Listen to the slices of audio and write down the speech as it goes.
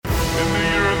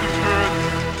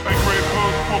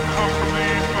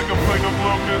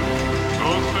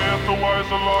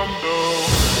Ixalando.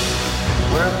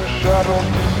 When shadows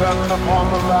descend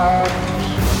upon the lands,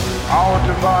 our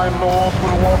divine Lord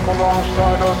will walk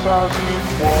alongside us as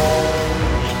equals.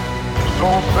 So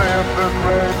saith the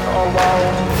great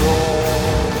Alando.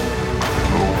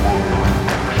 The world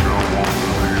shall wander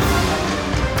the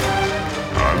earth,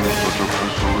 and such a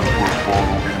pestilence will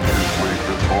follow in his wake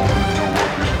that all that know of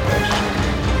his passing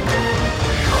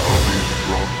shall be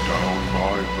struck down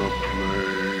by the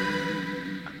plague.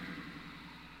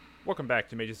 Welcome back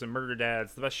to Mages and Murder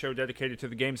Dads, the best show dedicated to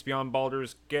the games beyond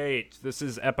Baldur's Gate. This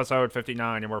is episode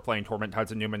 59, and we're playing Torment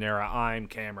Tides of Numenera. I'm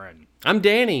Cameron. I'm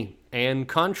Danny, and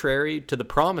contrary to the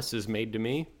promises made to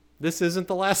me, this isn't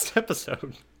the last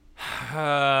episode.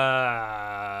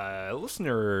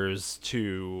 Listeners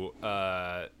to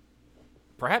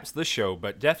perhaps this show,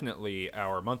 but definitely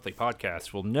our monthly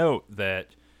podcast, will note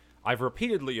that I've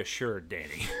repeatedly assured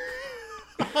Danny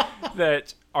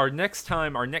that our next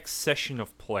session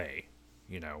of play,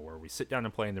 where we sit down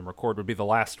and play and then record, would be the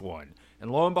last one. And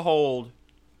lo and behold,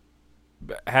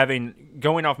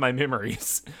 going off my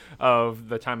memories of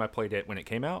the time I played it when it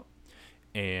came out,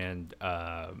 and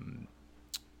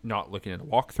not looking at a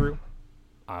walkthrough,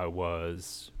 I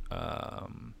was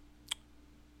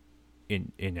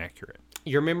inaccurate.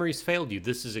 Your memories failed you.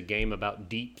 This is a game about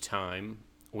deep time,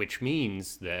 which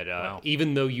means that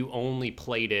even though you only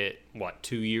played it,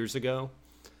 2 years ago?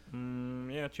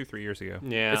 2-3 years ago.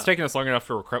 Yeah. It's taken us long enough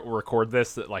to record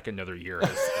this that another year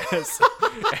has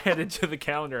added to the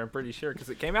calendar, I'm pretty sure, because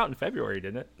it came out in February,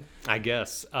 didn't it? I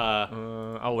guess.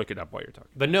 I'll look it up while you're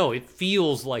talking. But no, it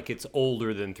feels like it's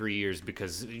older than 3 years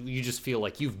because you just feel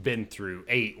like you've been through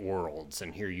 8 worlds,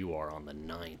 and here you are on the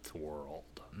 9th world.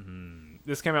 Mm-hmm.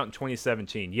 This came out in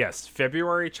 2017. Yes,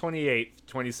 February 28th,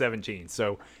 2017.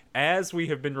 So as we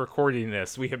have been recording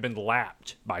this, we have been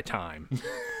lapped by time.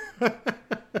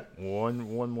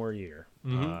 One more year.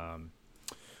 Mm-hmm.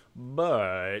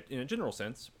 But in a general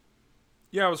sense,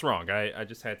 I was wrong. I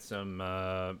just had some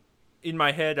in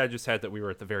my head. I just had that we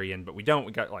were at the very end, but we don't.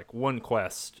 We got one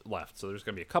quest left, so there's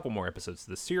going to be a couple more episodes of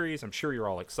this series. I'm sure you're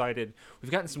all excited.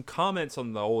 We've gotten some comments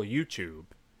on the old YouTube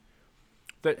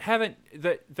that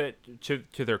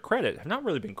to their credit, have not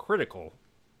really been critical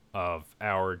of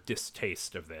our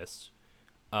distaste of this,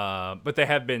 but there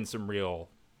have been some real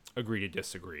agree to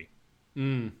disagree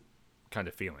kind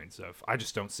of feelings of, I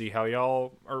just don't see how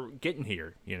y'all are getting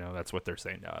here. That's what they're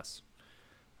saying to us.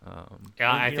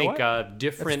 I think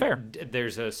different.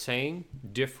 There's a saying: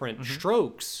 different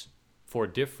strokes for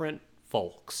different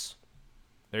folks.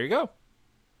 There you go.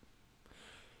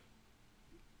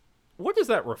 What does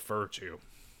that refer to?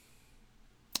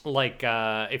 Like,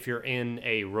 if you're in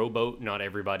a rowboat, not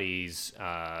everybody's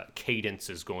cadence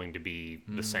is going to be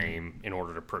the same in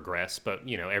order to progress, but,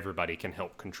 everybody can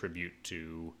help contribute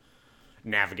to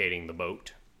navigating the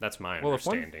boat. That's my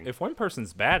understanding. If one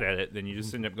person's bad at it, then you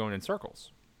just end up going in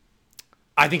circles.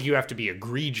 I think you have to be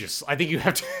egregious. I think you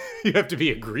have to be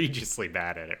egregiously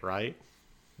bad at it, right?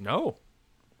 No.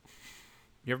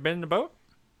 You ever been in a boat?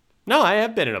 No, I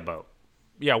have been in a boat.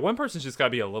 Yeah, one person's just got to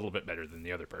be a little bit better than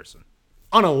the other person.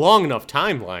 On a long enough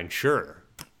timeline, sure.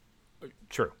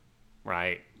 True.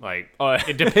 Right?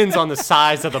 It depends on the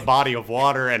size of the body of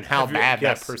water and how bad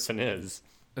that person is.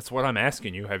 That's what I'm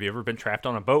asking you. Have you ever been trapped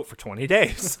on a boat for 20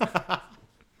 days?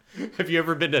 Have you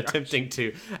ever been attempting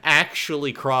to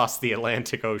actually cross the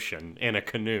Atlantic Ocean in a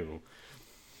canoe?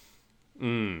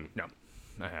 No,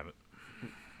 I haven't.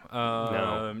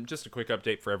 No. Just a quick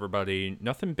update for everybody.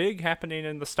 Nothing big happening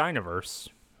in the Steiniverse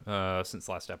since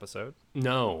last episode.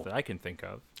 No. That I can think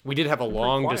of. We did have a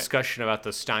long discussion about the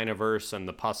Steiniverse and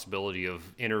the possibility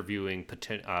of interviewing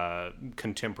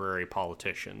contemporary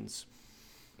politicians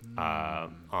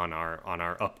on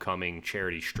our upcoming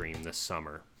charity stream this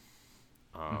summer.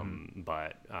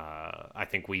 But I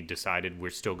think we decided we're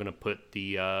still going to put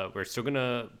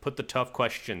the tough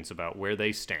questions about where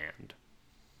they stand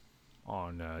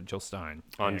on Jill Stein.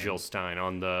 Jill Stein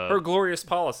on her glorious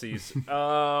policies.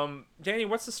 Danny,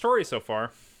 what's the story so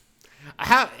far?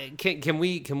 How can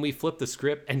we flip the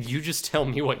script and you just tell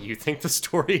me what you think the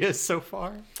story is so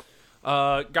far?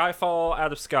 Guy fall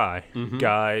out of sky.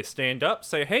 Guy stand up,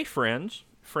 say, "Hey, friend."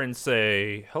 Friend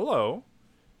say, "Hello."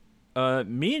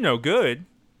 Me no good.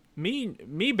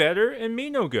 Me better, and me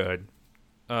no good.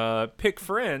 Pick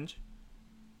friend.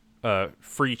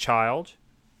 Free child.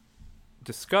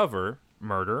 Discover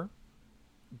murder.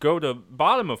 Go to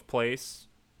bottom of place.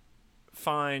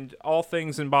 Find all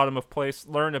things in bottom of place.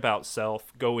 Learn about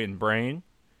self. Go in brain.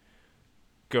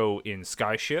 Go in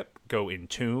skyship. Go in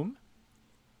tomb.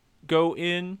 Go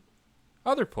in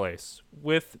other place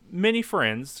with many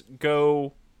friends.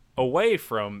 Go away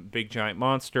from big giant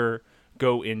monster.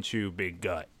 go into Big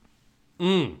Gut.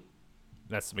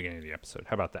 That's the beginning of the episode.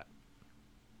 How about that?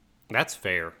 That's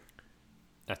fair.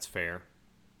 That's fair.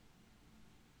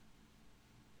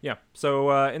 Yeah.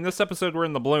 So in this episode, we're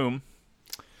in the Bloom.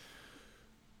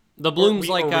 The Bloom's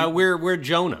we're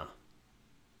Jonah.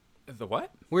 The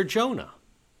what? We're Jonah.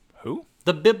 Who?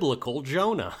 The biblical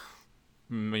Jonah.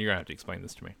 You're going to have to explain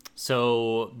this to me.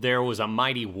 So there was a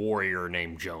mighty warrior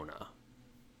named Jonah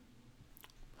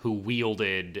who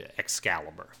wielded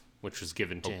Excalibur, which was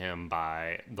given to him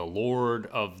by the Lord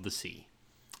of the Sea.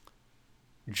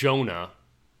 Jonah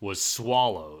was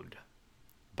swallowed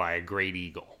by a great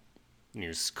eagle. And he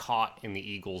was caught in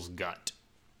the eagle's gut.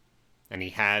 And he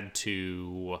had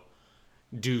to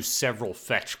do several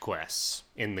fetch quests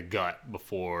in the gut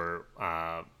before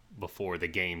the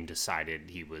game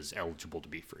decided he was eligible to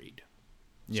be freed.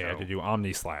 Yeah, to do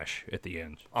Omni Slash at the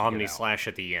end. Omni Slash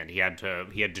at the end. He had to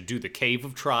do the Cave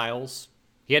of Trials.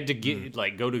 He had to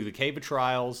go to the Cave of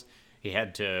Trials. He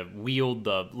had to wield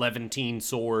the Levantine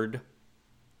sword.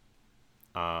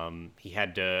 He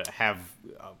had to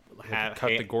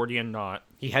cut the Gordian knot.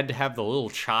 He had to have the little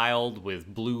child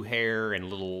with blue hair and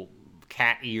little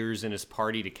cat ears in his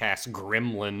party to cast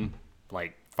Gremlin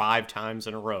like 5 times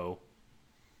in a row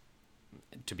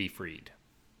to be freed.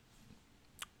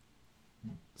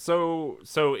 So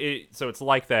it's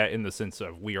like that in the sense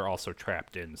of we are also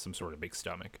trapped in some sort of big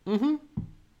stomach. Mm-hmm.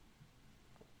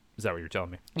 Is that what you're telling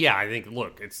me? Yeah, I think,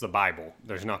 look, it's the Bible.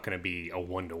 There's not going to be a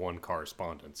 1-to-1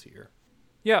 correspondence here.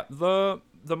 Yeah, the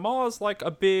maw is like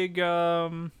a big what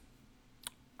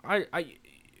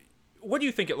do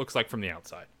you think it looks like from the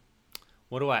outside?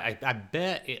 What do I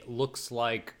bet it looks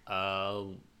like a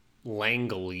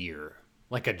Langolier,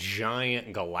 like a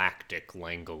giant galactic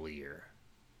Langolier.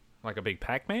 Like a big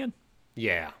Pac-Man?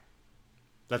 Yeah.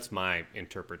 That's my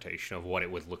interpretation of what it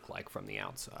would look like from the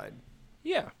outside.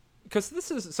 Yeah. Because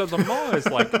the maw is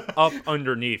like up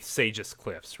underneath Sage's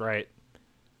Cliffs, right?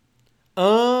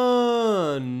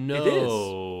 No.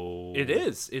 It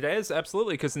is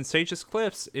absolutely, because in Sage's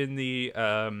Cliffs, in the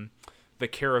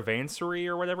caravansary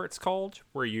or whatever it's called,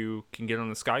 where you can get on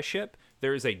the skyship,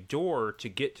 there is a door to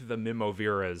get to the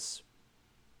Mimovira's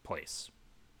place.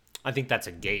 I think that's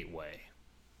a gateway.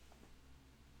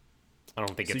 I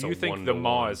don't think it's a one-to-one. So you think the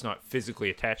maw is not physically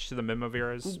attached to the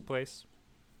Mimovira's place?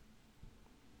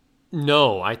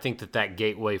 No, I think that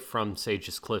gateway from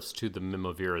Sage's Cliffs to the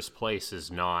Mimovira's place is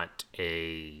not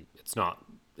a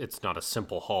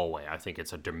simple hallway. I think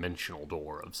it's a dimensional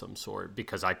door of some sort,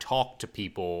 because I talked to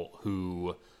people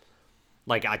who,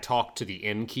 like, I talked to the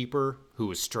innkeeper who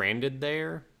was stranded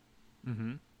there,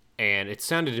 and it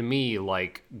sounded to me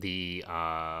like the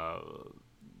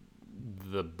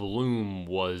Bloom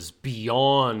was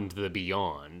beyond the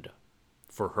beyond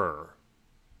for her.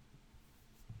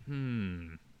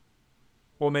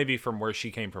 Well, maybe from where she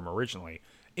came from originally.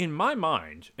 In my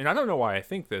mind, and I don't know why I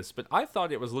think this, but I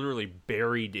thought it was literally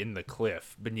buried in the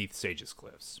cliff beneath Sage's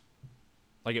Cliffs.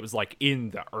 Like it was like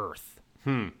in the earth.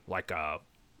 Like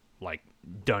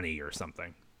Dunny or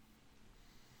something.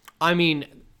 I mean,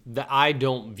 I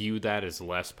don't view that as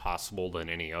less possible than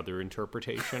any other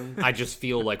interpretation. I just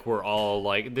feel like we're all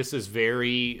like, this is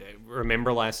very,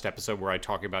 remember last episode where I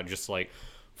talked about just like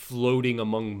floating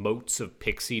among motes of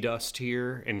pixie dust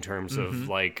here in terms of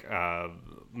like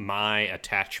my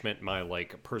attachment, my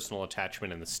like personal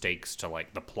attachment and the stakes to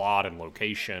like the plot and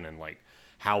location and like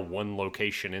how one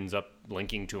location ends up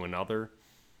linking to another.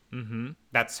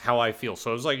 That's how I feel. So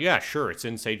I was like, yeah, sure, it's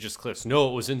in Sage's Cliffs. No,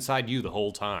 it was inside you the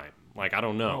whole time. Like, I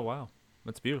don't know. Oh, wow.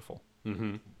 That's beautiful.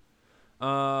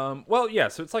 Well, yeah,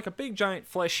 so it's like a big, giant,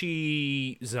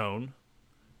 fleshy zone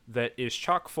that is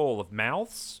chock full of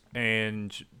mouths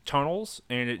and tunnels,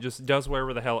 and it just does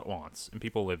wherever the hell it wants, and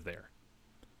people live there.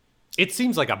 It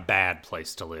seems like a bad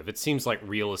place to live. It seems like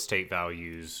real estate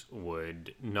values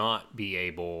would not be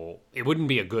able... It wouldn't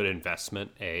be a good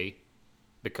investment,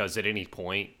 because at any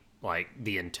point, like,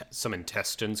 some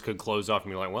intestines could close off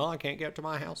and be like, well, I can't get to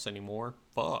my house anymore.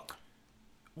 Fuck.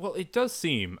 Well, it does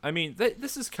seem... I mean,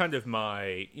 this is kind of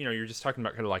my... You know, you're just talking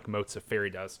about kind of like motes of fairy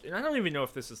dust. And I don't even know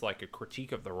if this is like a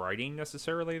critique of the writing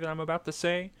necessarily that I'm about to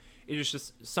say. It is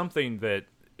just something that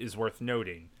is worth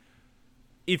noting.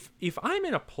 If I'm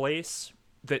in a place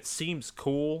that seems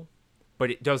cool,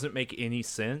 but it doesn't make any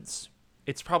sense,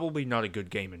 it's probably not a good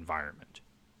game environment.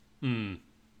 And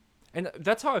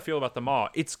that's how I feel about the Maw.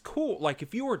 It's cool. Like,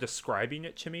 if you were describing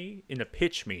it to me in a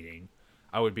pitch meeting,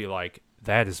 I would be like,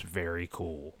 that is very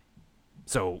cool.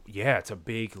 So, yeah, it's a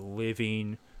big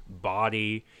living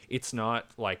body. It's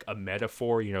not like a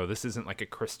metaphor. You know, this isn't like a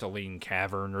crystalline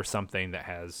cavern or something that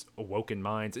has awoken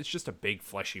minds. It's just a big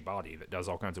fleshy body that does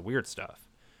all kinds of weird stuff.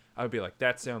 I would be like,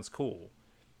 that sounds cool.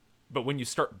 But when you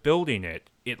start building it,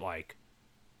 it like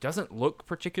doesn't look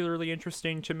particularly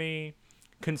interesting to me.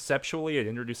 Conceptually, it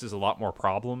introduces a lot more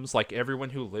problems. Like, everyone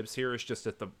who lives here is just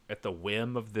at the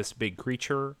whim of this big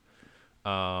creature.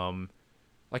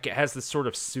 Like, it has this sort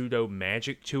of pseudo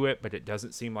magic to it, but it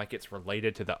doesn't seem like it's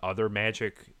related to the other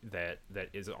magic that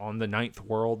is on the ninth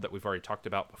world that we've already talked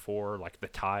about before, like the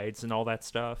tides and all that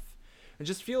stuff. It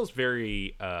just feels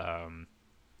very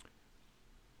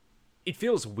it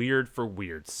feels weird for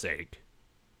weird's sake.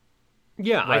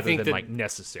 Yeah, I think than that, like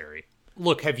necessary.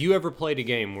 Look, have you ever played a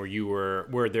game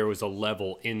where there was a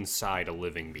level inside a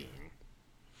living being?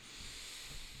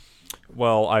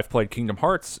 Well, I've played Kingdom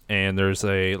Hearts, and there's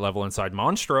a level inside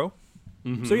Monstro.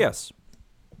 Mm-hmm. So yes.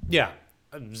 Yeah.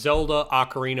 Zelda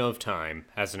Ocarina of Time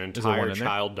has an there one entire in there?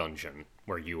 child dungeon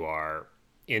where you are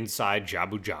inside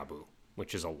Jabu Jabu,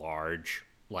 which is a large,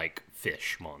 like,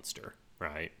 fish monster,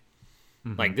 right?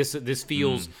 Mm-hmm. Like, this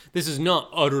feels... This is not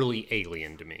utterly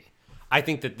alien to me. I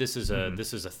think that this is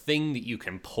a thing that you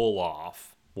can pull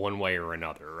off one way or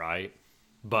another, right?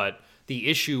 But the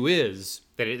issue is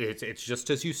that it's just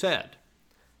as you said.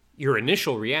 Your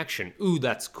initial reaction, ooh,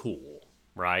 that's cool,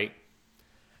 right?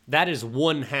 That is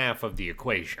one half of the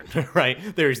equation, right?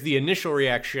 There's the initial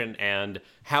reaction, and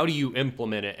how do you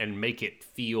implement it and make it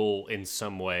feel in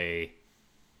some way?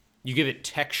 You give it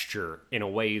texture in a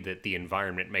way that the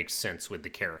environment makes sense with the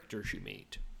characters you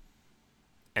meet.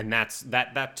 And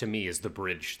that to me is the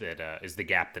bridge that is the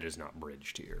gap that is not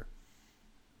bridged here.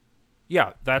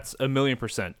 Yeah, that's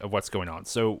 1,000,000% of what's going on.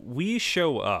 So we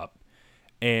show up,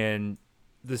 and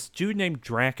this dude named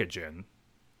Dracogen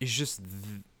is just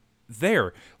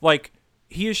there. Like,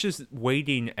 he is just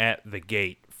waiting at the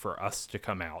gate for us to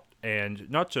come out. And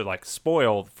not to, like,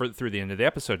 spoil through the end of the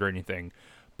episode or anything,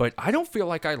 but I don't feel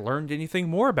like I learned anything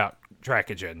more about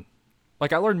Dracogen.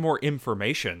 Like, I learned more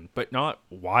information, but not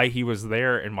why he was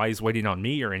there and why he's waiting on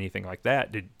me or anything like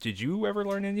that. Did you ever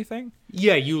learn anything?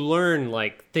 Yeah, you learn,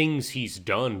 like, things he's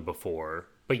done before,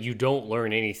 but you don't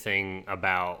learn anything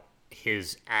about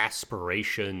his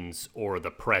aspirations or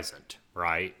the present,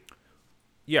 right?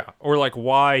 Yeah, or, like,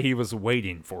 why he was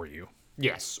waiting for you.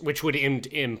 Yes, which would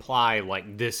imply,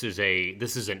 like, this is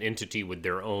an entity with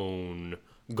their own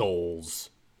goals,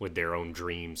 with their own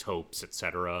dreams, hopes,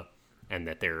 etc., and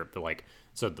that they're like,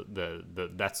 so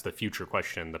that's the future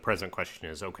question. The present question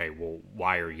is, okay, well,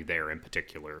 why are you there in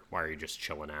particular? Why are you just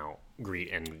chilling out?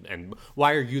 And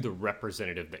why are you the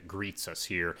representative that greets us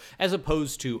here, as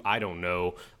opposed to, I don't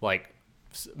know, like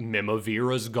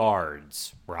Mimavira's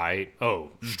guards, right?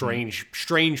 Oh,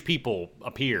 strange people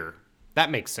appear. That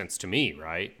makes sense to me,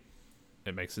 right?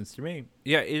 It makes sense to me.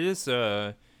 Yeah, it is.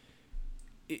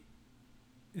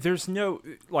 There's no,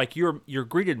 like, you're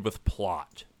greeted with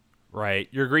plot. Right,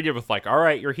 you're greeted with, like, all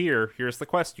right, you're here, here's the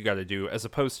quest you got to do, as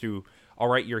opposed to, all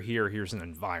right, you're here, here's an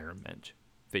environment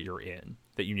that you're in,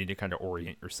 that you need to kind of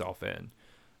orient yourself in.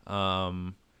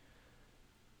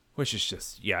 Which is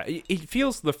just, yeah, it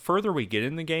feels, the further we get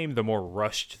in the game, the more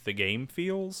rushed the game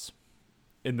feels,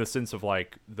 in the sense of,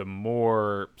 like, the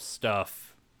more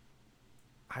stuff,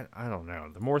 I don't know,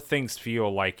 the more things feel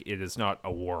like it is not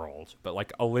a world, but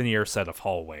like a linear set of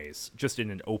hallways, just in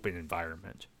an open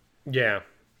environment. Yeah.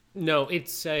 No, it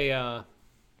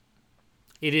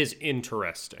is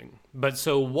interesting. But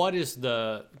so what is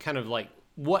the kind of, like,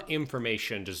 what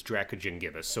information does Dracogen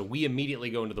give us? So we immediately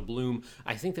go into the bloom.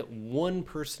 I think that one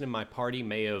person in my party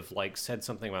may have, like, said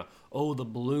something about, oh, the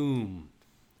bloom,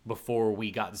 before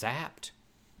we got zapped.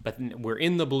 But we're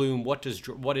in the bloom. What does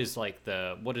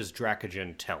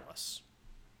Dracogen tell us?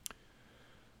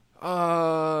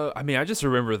 I mean, I just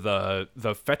remember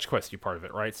the fetch questy part of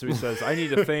it, right? So he says, I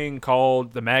need a thing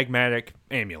called the magmatic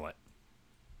amulet.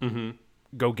 Mm-hmm.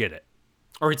 Go get it.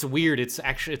 Or it's weird. It's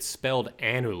spelled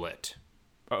anulet.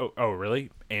 Oh,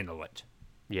 really? Anulet.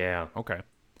 Yeah. Okay.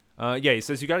 Yeah, he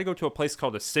says you got to go to a place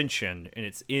called Ascension, and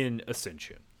it's in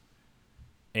Ascension.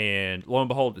 And lo and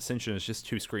behold, Ascension is just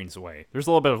 2 screens away. There's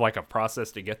a little bit of, like, a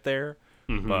process to get there,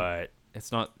 but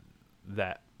it's not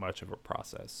that much of a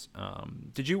process.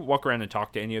 Did you walk around and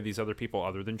talk to any of these other people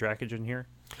other than Dracogen here?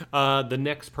 The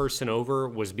next person over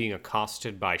was being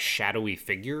accosted by shadowy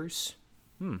figures.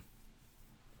 And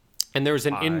there was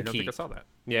an innkeep. I don't think I saw that.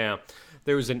 Yeah,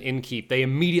 there was an innkeep. They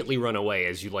immediately run away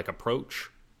as you, like, approach.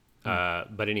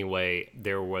 But anyway,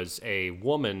 there was a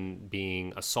woman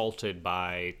being assaulted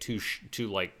by two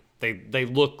like, they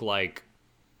look like,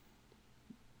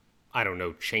 I don't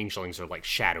know, changelings or, like,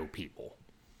 shadow people.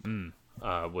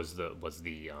 Was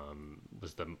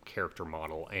the character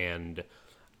model, and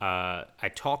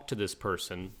I talked to this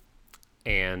person,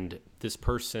 and this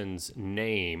person's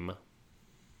name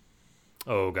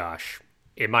Oh gosh,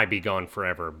 it might be gone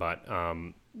forever, but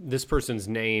this person's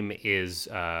name is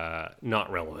not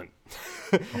relevant.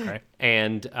 Okay.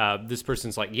 And this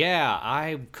person's like, yeah,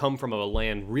 I come from a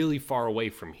land really far away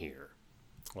from here,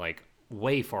 like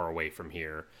way far away from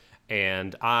here.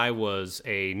 And I was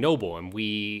a noble, and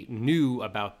we knew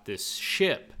about this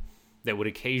ship that would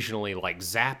occasionally like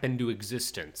zap into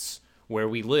existence where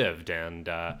we lived, and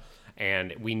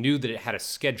we knew that it had a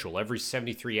schedule. Every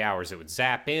 73 hours, it would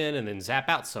zap in and then zap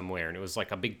out somewhere, and it was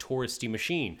like a big touristy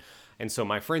machine. And so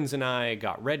my friends and I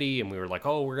got ready, and we were like,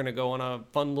 oh, we're going to go on a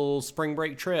fun little spring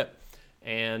break trip.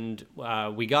 And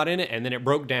we got in it, and then it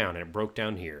broke down, and it broke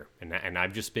down here. And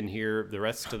I've just been here the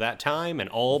rest of that time, and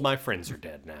all my friends are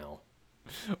dead now.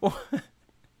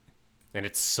 And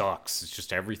it sucks. It's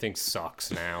just everything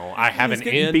sucks now. I have He's an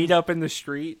getting inn. beat up in the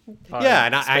street. by Yeah,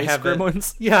 and I space have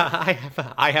gremlins.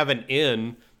 I have an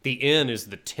inn. The inn is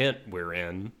the tent we're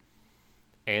in,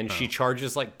 and she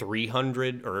charges like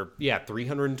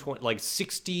 320, like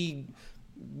 60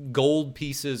 gold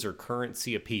pieces or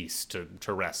currency a piece to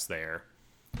rest there.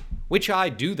 Which I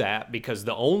do that because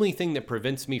the only thing that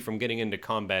prevents me from getting into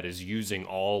combat is using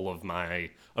all of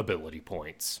my ability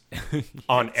points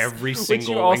on every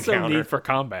single Which you also encounter. need for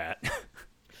combat.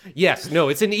 Yes, no,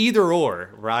 it's an either or,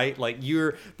 right? Like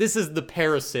this is the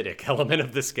parasitic element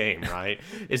of this game, right?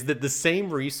 Is that the same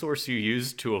resource you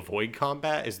use to avoid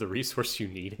combat is the resource you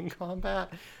need in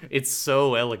combat? It's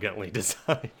so elegantly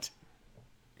designed.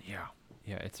 Yeah,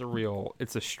 it's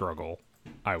a struggle,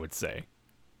 I would say.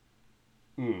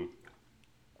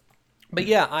 But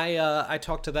yeah, I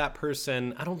talked to that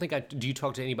person. I don't think do you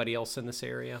talk to anybody else in this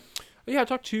area? Yeah, I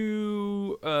talked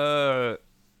to a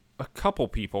couple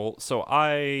people. So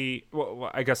I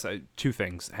guess two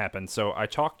things happened. So I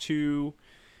talked to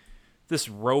this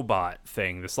robot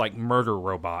thing, this like murder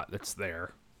robot that's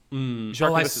there.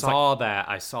 I saw that.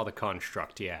 I saw the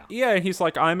construct, yeah. Yeah, and he's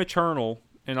like, I'm eternal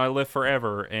and I live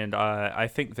forever, and I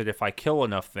think that if I kill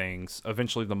enough things,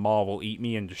 eventually the maw will eat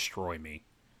me and destroy me.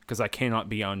 Because I cannot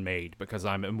be unmade, because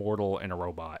I'm immortal and a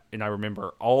robot. And I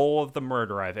remember all of the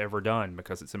murder I've ever done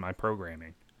because it's in my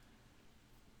programming.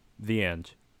 The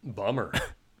end. Bummer.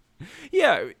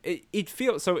 Yeah, it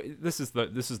feels so. This is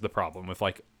the problem with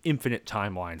like infinite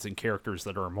timelines and characters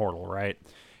that are immortal, right?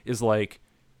 Is like,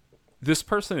 this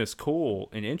person is cool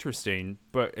and interesting,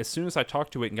 but as soon as I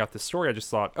talked to it and got the story, I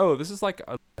just thought, oh, this is like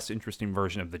a less interesting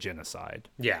version of the genocide.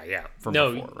 Yeah. From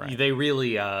no, before, right? they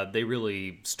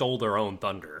really stole their own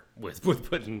thunder with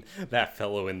putting that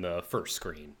fellow in the first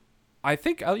screen. I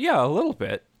think, yeah, a little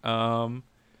bit.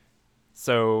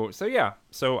 So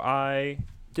I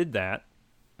did that.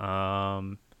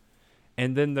 And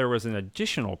then there was an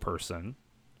additional person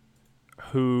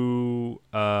who,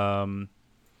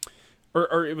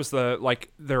 or it was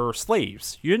there were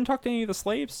slaves. You didn't talk to any of the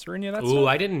slaves or any of that stuff? Ooh,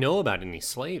 I didn't know about any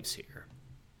slaves here.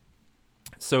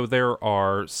 So there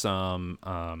are some,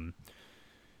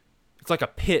 it's like a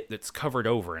pit that's covered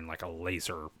over in like a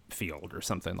laser field or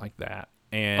something like that.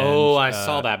 And I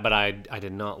saw that, but I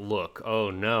did not look.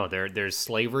 Oh no, there's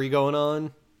slavery going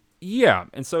on? Yeah,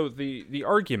 and so the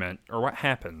argument, or what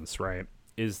happens, right,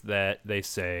 is that they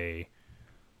say,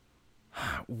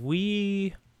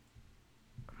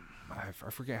 I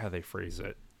forget how they phrase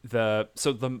it.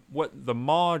 What the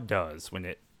maw does when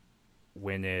it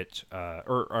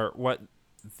or what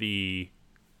the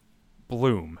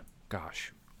bloom,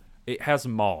 gosh, it has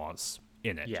maws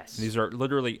in it. Yes. And these are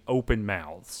literally open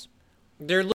mouths.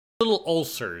 They're little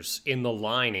ulcers in the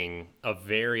lining of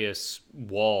various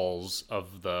walls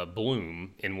of the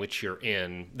bloom in which you're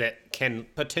in that can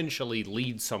potentially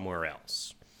lead somewhere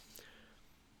else.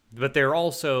 But they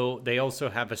also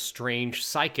have a strange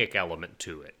psychic element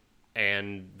to it,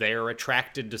 and they're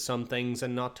attracted to some things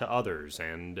and not to others.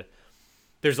 And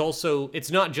there's also,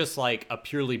 it's not just like a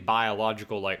purely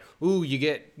biological, like, ooh, you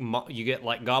get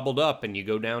like gobbled up and you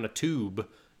go down a tube.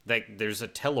 Like, there's a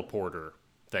teleporter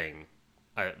thing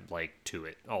like to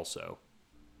it also.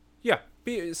 Yeah,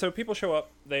 so people show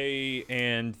up, they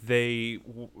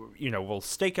will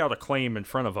stake out a claim in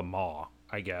front of a maw,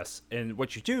 I guess. And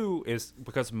what you do is,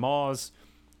 because maws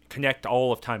connect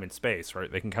all of time and space,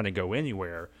 right? They can kind of go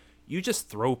anywhere. You just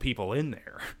throw people in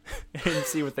there and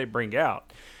see what they bring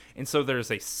out. And so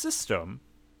there's a system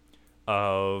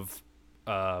of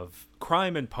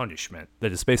crime and punishment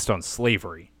that is based on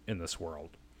slavery in this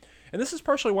world. And this is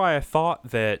partially why I thought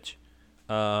that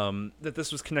that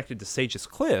this was connected to Sage's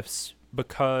Cliffs,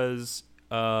 because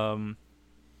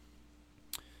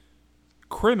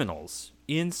criminals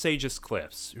in Sage's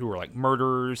Cliffs, who are like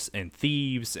murderers and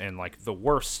thieves and like the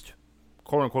worst,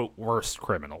 quote unquote, worst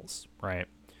criminals, right?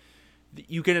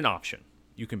 You get an option.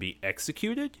 You can be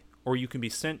executed or you can be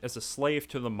sent as a slave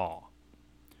to the maw.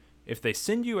 If they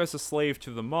send you as a slave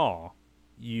to the maw,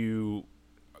 you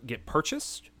get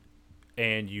purchased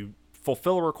and you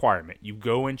fulfill a requirement. You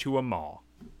go into a maw.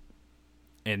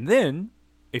 And then,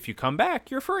 if you come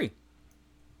back, you're free.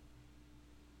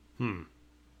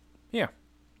 Yeah.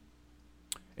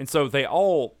 And so they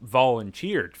all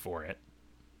volunteered for it.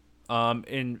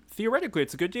 And theoretically,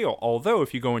 it's a good deal. Although,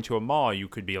 if you go into a maw, you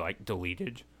could be, like,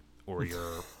 deleted, or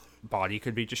your body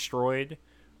could be destroyed,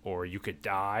 or you could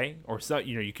die, or so,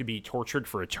 you could be tortured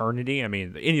for eternity. I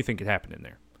mean, anything could happen in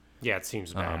there. Yeah, it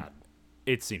seems bad.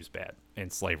 It seems bad.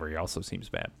 And slavery also seems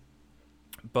bad.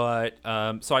 But,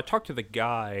 so I talked to the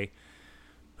guy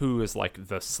who is, like,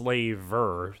 the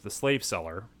slave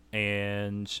seller,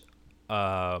 and,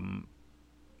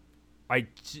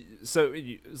 so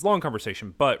it was a long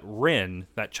conversation, but Rin,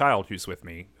 that child who's with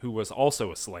me, who was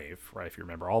also a slave, right, if you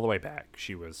remember, all the way back,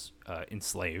 she was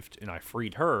enslaved, and I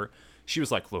freed her. She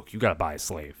was like, look, you got to buy a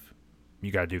slave.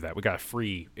 You got to do that. We got to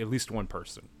free at least one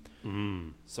person.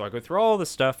 So I go through all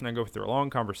this stuff, and I go through a long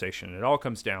conversation, and it all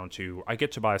comes down to, I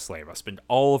get to buy a slave. I spend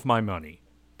all of my money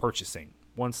purchasing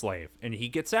one slave. And he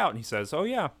gets out, and he says, oh,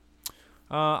 yeah,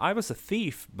 I was a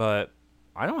thief, but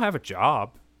I don't have a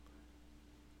job.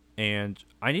 And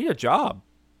I need a job.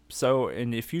 So,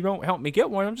 and if you don't help me get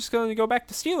one, I'm just going to go back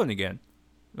to stealing again.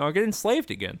 And I'll get enslaved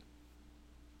again.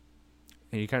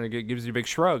 And he kind of gives you a big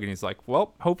shrug, and he's like,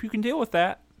 well, hope you can deal with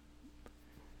that.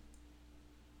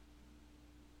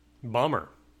 Bummer.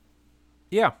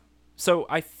 Yeah. So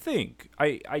I think,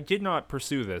 I did not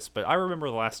pursue this, but I remember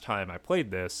the last time I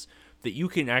played this, that you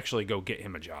can actually go get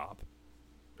him a job.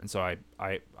 And so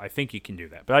I think you can do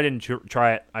that. But I didn't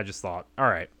try it. I just thought, all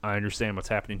right, I understand what's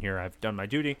happening here. I've done my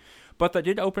duty. But that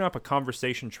did open up a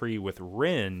conversation tree with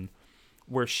Rin,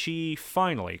 where she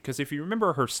finally, because if you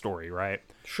remember her story, right?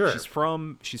 Sure. She's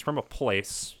from a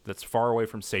place that's far away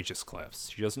from Sage's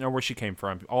Cliffs. She doesn't know where she came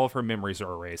from. All of her memories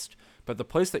are erased. But the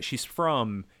place that she's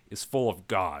from is full of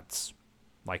gods.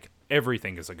 Like,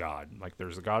 everything is a god. Like,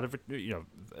 there's a god of,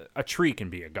 a tree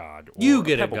can be a god. Or You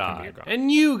get a pebble can be god,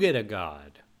 and you get a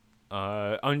god.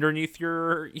 Underneath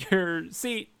your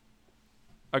seat,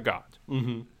 a god.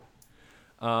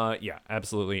 Yeah,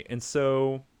 absolutely. And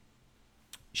so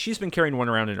she's been carrying one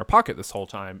around in her pocket this whole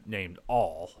time named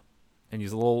All, and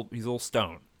he's a little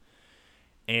stone.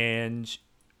 And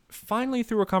finally,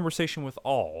 through a conversation with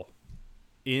All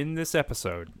in this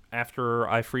episode, after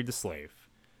I freed the slave,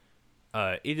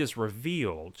 it is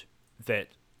revealed that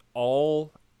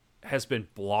All has been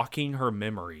blocking her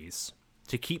memories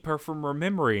to keep her from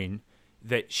remembering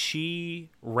that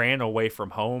she ran away from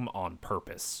home on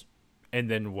purpose and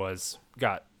then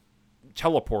got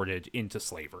teleported into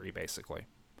slavery, basically.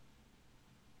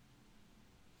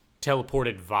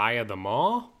 Teleported via the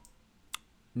maw?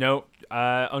 No,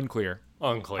 unclear.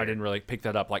 Unclear. I didn't really pick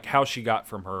that up, like how she got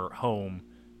from her home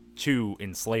to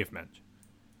enslavement.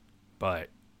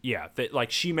 But yeah,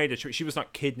 she made a choice. She was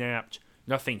not kidnapped.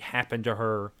 Nothing happened to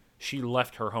her. She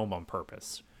left her home on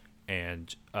purpose.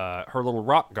 And her little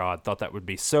rock god thought that would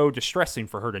be so distressing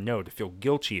for her to know, to feel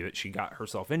guilty that she got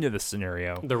herself into this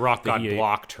scenario. The rock god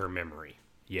blocked her memory.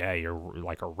 Yeah,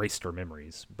 like erased her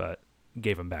memories, but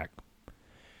gave them back.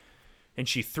 And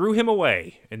she threw him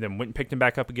away and then went and picked him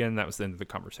back up again. And that was the end of the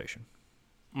conversation.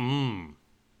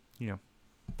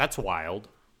 That's wild.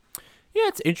 Yeah,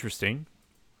 it's interesting.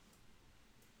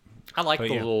 I like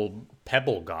little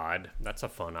pebble god. That's a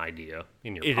fun idea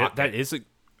in your pocket. That is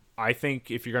I think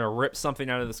if you're going to rip something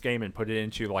out of this game and put it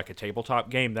into like a tabletop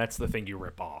game, that's the thing you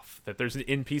rip off. That there's an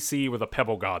NPC with a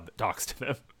pebble god that talks to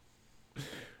them.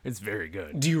 It's very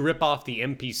good. Do you rip off the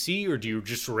NPC or do you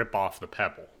just rip off the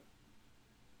pebble?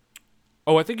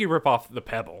 Oh, I think you rip off the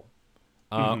pebble.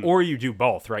 Or you do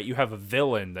both, right? You have a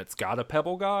villain that's got a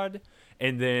pebble god,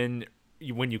 and then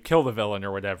when you kill the villain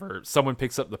or whatever, someone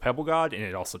picks up the pebble god and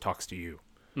it also talks to you.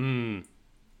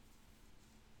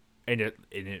 And it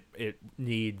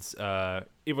needs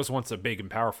it was once a big and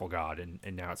powerful god, and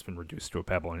now it's been reduced to a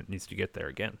pebble, and it needs to get there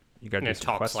again. You got to do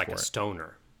some quests like for a it.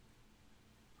 stoner.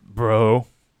 Bro.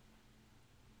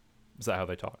 Is that how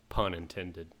they talk? Pun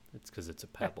intended. It's because it's a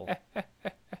pebble.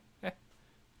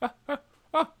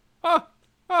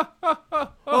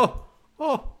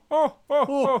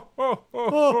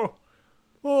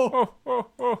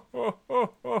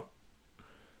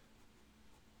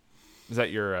 Is that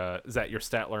your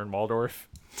Statler and Waldorf?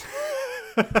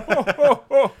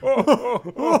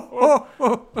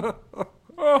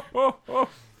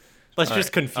 Let's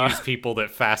just confuse people that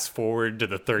fast forward to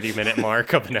the 30-minute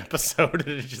mark of an episode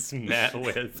and just met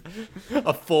with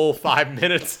a full 5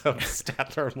 minutes of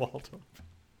Statler and Waldorf.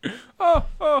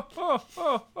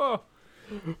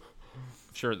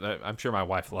 I'm sure my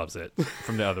wife loves it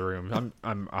from the other room.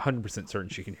 I'm 100% certain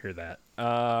she can hear that.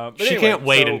 But She anyway, can't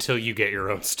wait until you get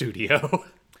your own studio.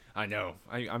 I know.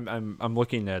 I'm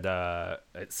looking at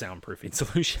soundproofing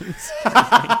solutions.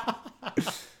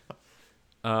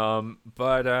 So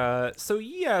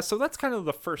that's kind of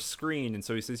the first screen, and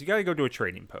so he says you got to go to a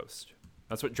trading post.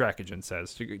 That's what Dracogen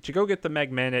says. To go get the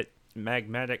magmatic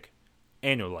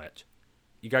amulet,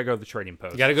 you got to go to the trading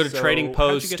post. You got to go to trading how'd you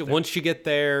post. get there? Once you get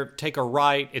there, take a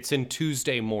right. It's in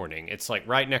Tuesday morning. It's like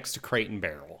right next to Crate and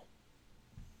Barrel.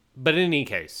 But in any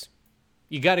case,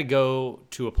 you got to go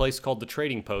to a place called the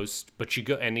Trading Post, but you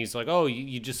go, and he's like, oh,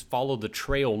 you just follow the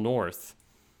trail north.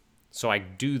 So I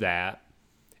do that,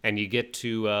 and you get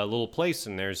to a little place,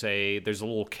 and there's a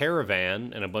little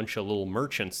caravan and a bunch of little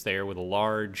merchants there with a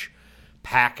large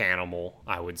pack animal,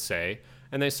 I would say.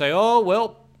 And they say, oh,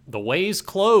 well, the way's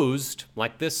closed,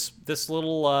 like this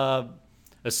little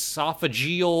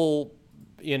esophageal,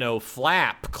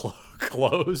 flap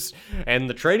closed, and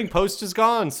the trading post is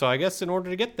gone. So I guess in order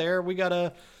to get there, we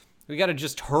gotta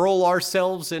just hurl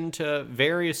ourselves into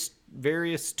various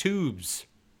tubes.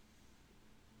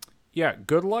 Yeah,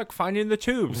 good luck finding the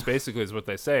tubes, basically is what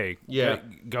they say. Yeah.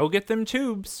 Go get them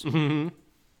tubes. Mm-hmm.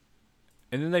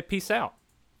 And then they peace out.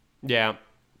 Yeah.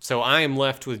 So I am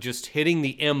left with just hitting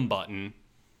the M button,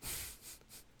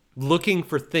 looking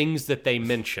for things that they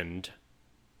mentioned.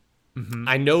 Mm-hmm.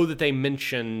 I know that they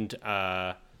mentioned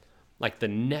like the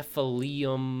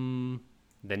Nephilim.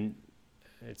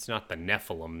 It's not the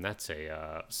Nephilim. That's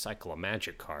a cycle of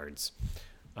magic cards.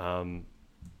 Oh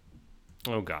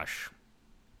gosh.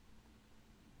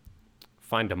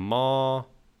 Find a maw.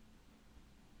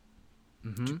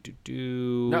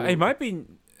 Mm-hmm. No, it might be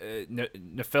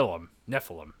Nephilim.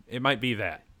 It might be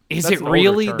that. Is it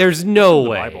really? There's no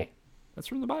way. Bible. That's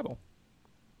from the Bible.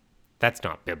 That's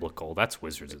not biblical. That's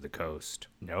Wizards of the Coast.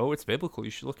 No, it's biblical.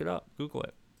 You should look it up. Google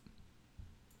it.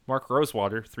 Mark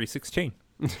Rosewater, 3:16.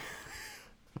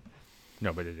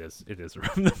 No, but it is. It is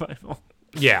from the Bible.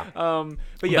 Yeah.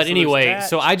 But anyway, that,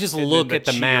 so I just look at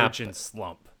the map. And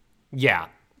slump. Yeah.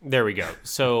 There we go.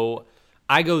 So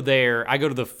I go there. I go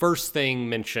to the first thing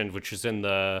mentioned, which is in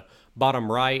the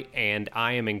bottom right, and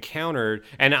I am encountered.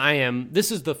 And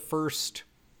this is the first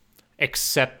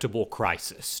acceptable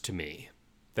crisis to me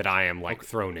that I am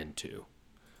thrown into.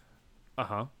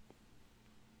 Uh-huh.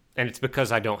 And it's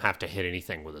because I don't have to hit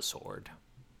anything with a sword.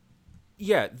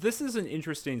 Yeah, this is an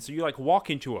interesting... So you,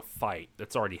 walk into a fight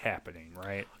that's already happening,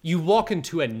 right? You walk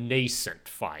into a nascent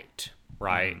fight,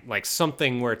 right? Like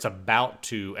something where it's about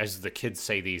to, as the kids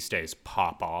say these days,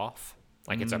 pop off.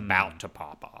 Like it's about to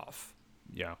pop off.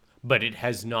 Yeah. But it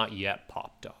has not yet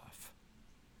popped off.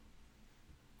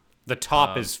 The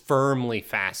top is firmly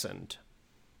fastened.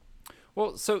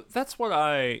 Well, so that's what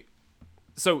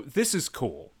So this is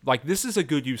cool. This is a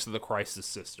good use of the crisis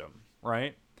system,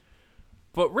 right?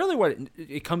 But really what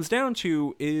it comes down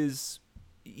to is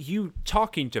you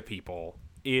talking to people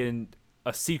in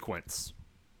a sequence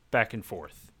back and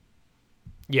forth.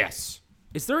 Yes.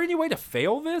 Is there any way to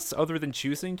fail this other than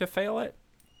choosing to fail it?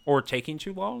 Or taking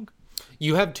too long?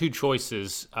 You have two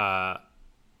choices.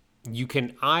 You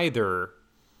can either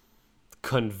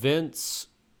convince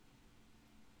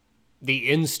the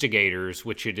instigators,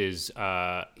 which it is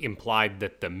implied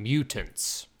that the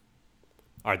mutants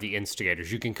are the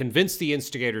instigators. You can convince the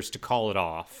instigators to call it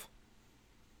off,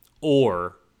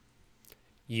 or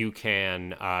you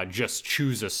can just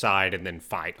choose a side and then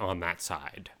fight on that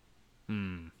side.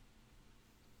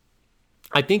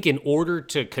 I think in order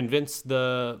to convince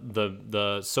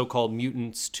the so-called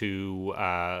mutants to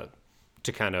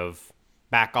kind of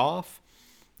back off,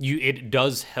 it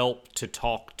does help to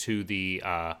talk to the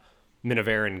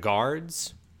Miniveran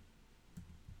guards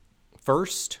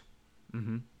first.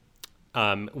 Mm-hmm.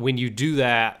 When you do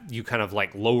that, you kind of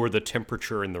lower the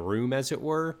temperature in the room, as it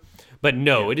were. But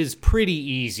no, It is pretty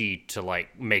easy to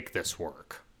make this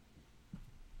work.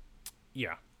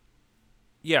 Yeah.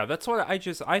 Yeah, that's what I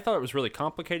thought it was really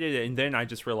complicated, and then I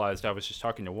just realized I was just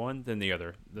talking to one, then the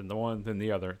other, then the one, then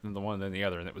the other, then the one, then the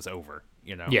other, and it was over,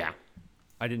 Yeah.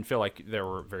 I didn't feel like there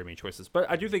were very many choices. But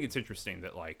I do think it's interesting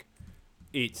that,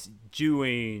 it's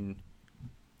doing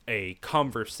a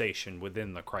conversation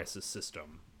within the crisis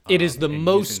system. It is the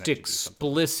most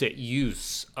explicit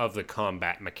use of the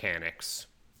combat mechanics,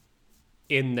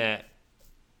 in that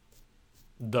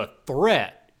the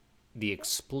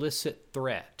explicit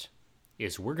threat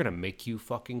is we're gonna make you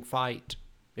fucking fight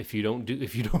if you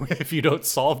don't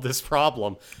solve this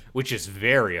problem, which is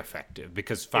very effective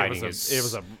because fighting it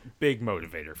was a big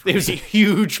motivator for me. It was a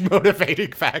huge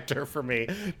motivating factor for me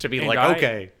to be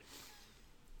okay.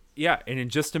 Yeah, and in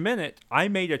just a minute, I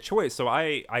made a choice. So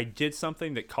I did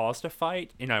something that caused a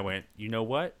fight, and I went, you know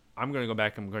what? I'm going to go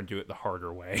back. I'm going to do it the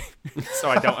harder way, so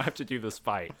I don't have to do this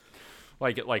fight,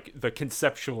 like the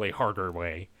conceptually harder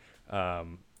way.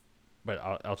 But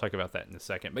I'll talk about that in a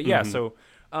second. But yeah, so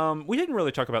we didn't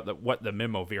really talk about what the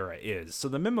Memovira is. So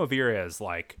the Memovira is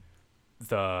like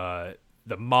the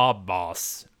mob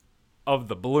boss of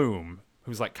the Bloom,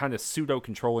 who's like kind of pseudo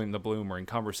controlling the Bloom or in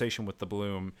conversation with the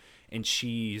Bloom, and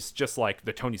she's just like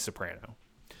the Tony Soprano.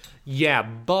 Yeah,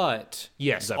 but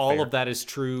yes, all fair? of that is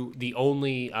true. The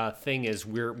only thing is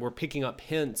we're picking up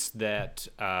hints that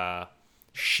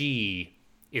she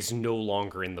is no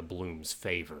longer in the Bloom's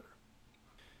favor.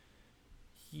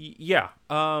 Yeah,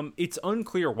 it's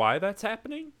unclear why that's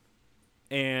happening,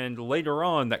 and later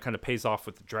on that kind of pays off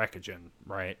with the Dracogen,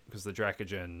 right? Because the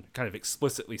Dracogen kind of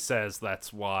explicitly says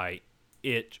that's why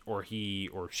it or he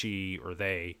or she or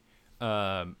they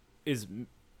is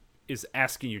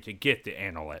asking you to get the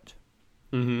Analyte.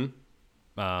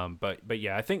 But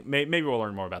yeah, I think maybe we'll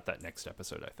learn more about that next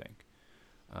episode. I think,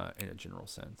 in a general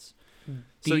sense.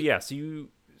 So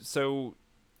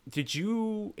did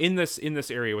you in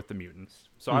this area with the mutants?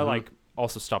 So I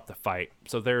also stopped the fight.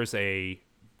 So there's a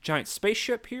giant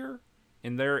spaceship here,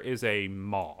 and there is a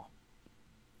maw.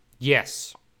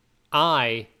 Yes,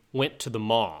 I went to the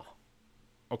maw.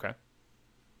 Okay.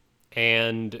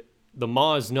 And the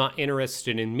maw is not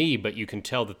interested in me, but you can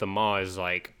tell that the maw is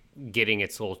like getting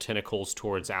its little tentacles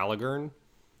towards Alagern.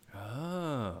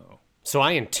 Oh. So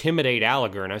I intimidate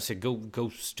Alagern. I said, go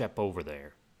step over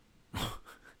there.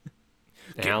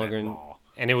 And Alagern,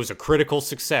 and it was a critical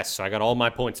success. So I got all my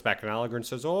points back. And Alagern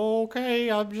says, oh,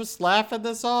 okay, I'm just laughing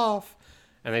this off.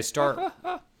 And they start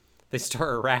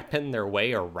wrapping their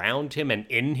way around him and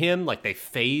in him, like they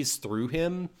phase through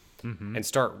him. And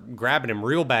start grabbing him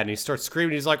real bad, and he starts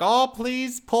screaming. He's like, oh,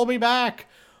 please pull me back.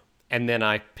 And then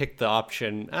I picked the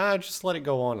option, just let it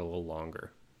go on a little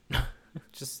longer.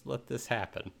 Just let this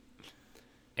happen.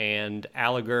 And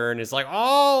Alagern is like,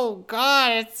 oh,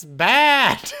 God, it's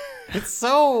bad.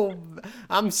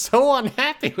 I'm so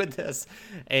unhappy with this.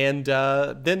 And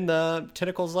then the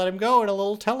tentacles let him go, and a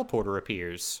little teleporter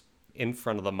appears in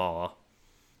front of the maw.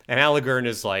 And Alagern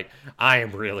is like, I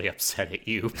am really upset at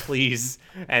you, please.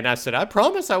 And I said, I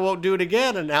promise I won't do it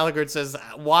again. And Alagern says,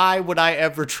 why would I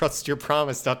ever trust your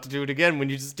promise not to do it again when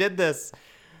you just did this?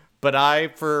 But I,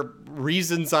 for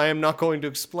reasons I am not going to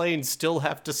explain, still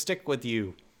have to stick with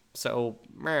you. So,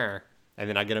 meh. And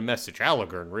then I get a message.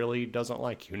 Alagern really doesn't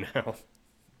like you now.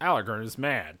 Alagern is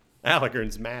mad.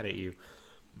 Alagern's mad at you.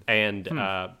 And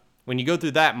when you go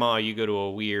through that maw, you go to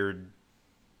a weird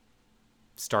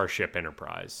Starship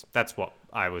Enterprise. That's what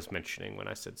I was mentioning when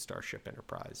I said Starship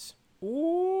Enterprise.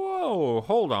 Whoa,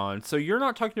 hold on. So you're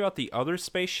not talking about the other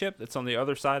spaceship that's on the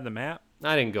other side of the map?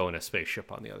 I didn't go in a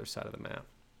spaceship on the other side of the map.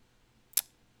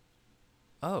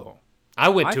 Oh. I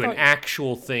went to an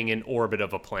actual thing in orbit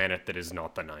of a planet that is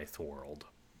not the Ninth World.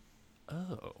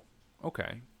 Oh.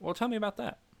 Okay. Well, tell me about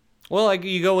that. Well, like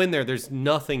you go in there, there's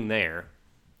nothing there.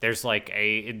 There's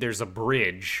a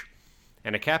bridge,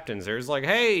 and a captain's there's like,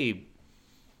 hey,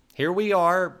 here we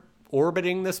are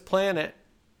orbiting this planet.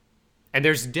 And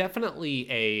there's definitely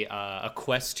a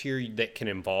quest here that can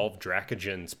involve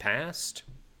Dracogen's past.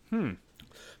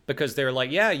 Because they're like,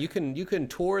 yeah, you can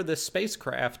tour this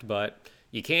spacecraft, but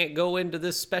you can't go into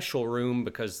this special room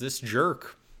because this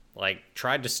jerk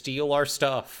tried to steal our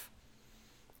stuff.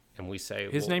 And we say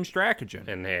his name's Dracogen.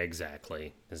 And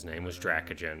exactly, his name was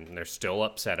Dracogen, and they're still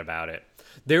upset about it.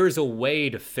 There is a way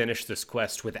to finish this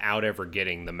quest without ever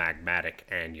getting the magmatic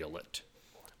amulet,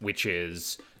 which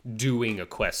is doing a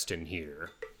quest in here.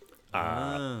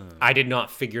 I did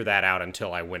not figure that out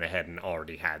until I went ahead and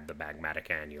already had the magmatic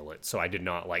amulet, so I did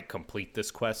not complete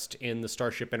this quest in the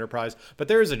Starship Enterprise. But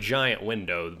there is a giant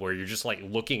window where you're just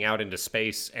looking out into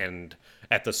space and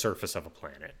at the surface of a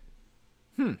planet.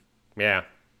 Yeah.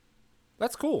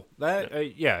 That's cool. That's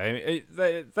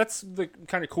the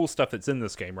kind of cool stuff that's in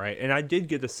this game, right? And I did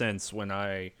get a sense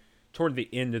toward the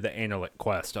end of the Analyte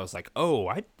quest, I was like, oh,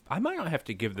 I might not have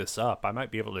to give this up. I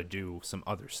might be able to do some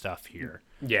other stuff here.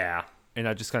 Yeah. And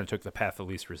I just kind of took the path of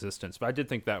least resistance. But I did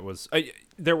think that was...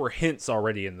 there were hints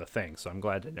already in the thing, so I'm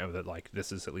glad to know that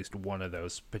this is at least one of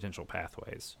those potential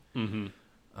pathways.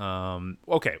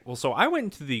 Okay, well, so I went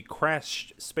into the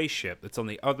crashed spaceship that's on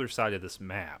the other side of this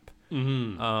map.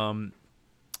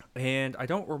 And I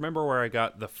don't remember where I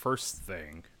got the first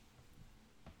thing.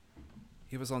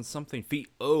 It was on something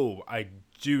Oh, I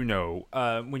do know.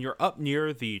 When you're up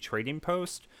near the trading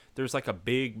post, there's a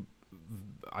big,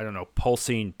 I don't know,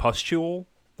 pulsing pustule,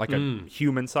 a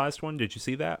human-sized one. Did you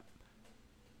see that?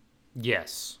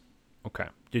 Yes. Okay.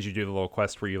 Did you do the little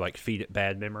quest where you like feed it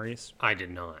bad memories? I did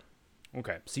not.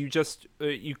 Okay. So you just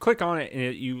you click on it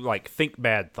and you like think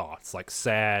bad thoughts, like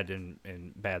sad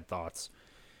and bad thoughts.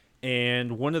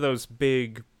 And one of those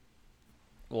big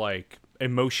like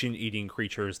emotion eating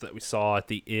creatures that we saw at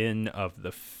the inn of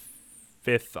the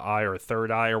fifth eye or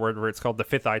third eye or whatever it's called, the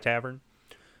Fifth Eye Tavern.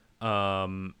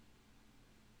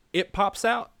 It pops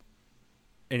out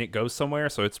and it goes somewhere,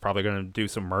 so it's probably going to do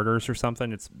some murders or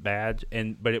something. It's bad,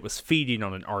 but it was feeding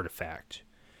on an artifact.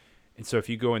 And so if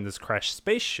you go in this crashed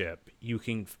spaceship, you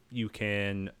can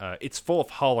it's full of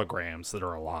holograms that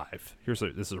are alive. This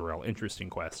is a real interesting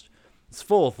quest. It's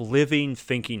full of living,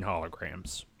 thinking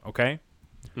holograms, okay?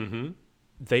 Mm-hmm.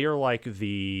 They are like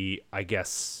the, I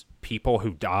guess, people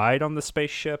who died on the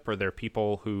spaceship, or they're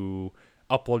people who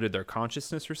uploaded their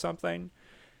consciousness or something.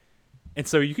 And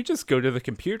so you could just go to the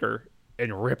computer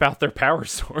and rip out their power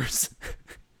source.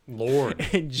 Lord.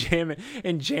 and jam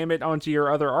it onto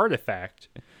your other artifact.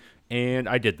 And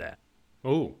I did that.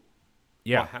 Oh.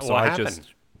 Yeah. What happened?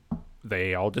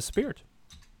 They all disappeared.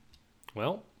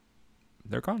 Well,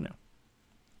 they're gone now.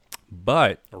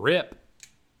 But rip.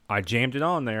 I jammed it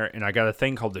on there, and I got a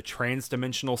thing called the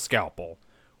Transdimensional Scalpel,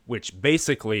 which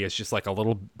basically is just like a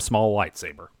little small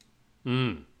lightsaber.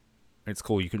 It's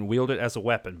cool. You can wield it as a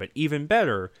weapon, but even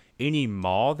better, any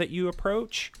maw that you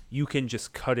approach, you can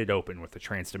just cut it open with the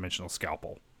Transdimensional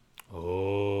Scalpel.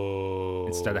 Oh.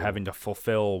 Instead of having to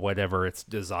fulfill whatever its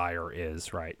desire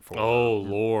is, right? Oh,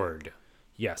 Lord.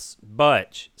 Yes.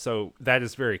 But, so that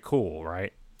is very cool,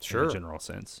 right? Sure. In a general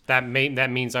sense. That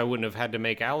means I wouldn't have had to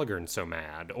make Allegorn so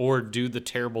mad, or do the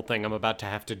terrible thing I'm about to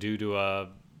have to do to a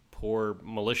poor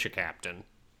militia captain.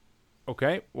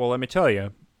 Okay. Well, let me tell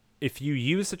you. If you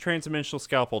use the Transdimensional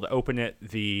Scalpel to open it,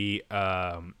 the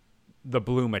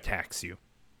bloom attacks you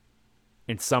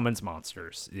and summons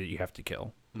monsters that you have to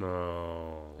kill.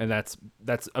 No. And that's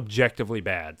objectively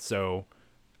bad. So,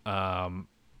 that's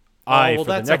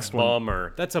a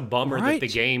bummer. That's a bummer right? that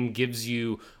the game gives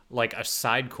you like a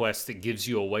side quest that gives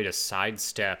you a way to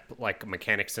sidestep like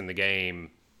mechanics in the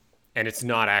game, and it's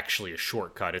not actually a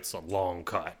shortcut; it's a long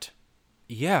cut.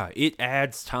 Yeah, it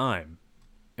adds time.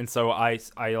 And so I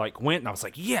like went and I was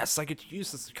like, yes, I get to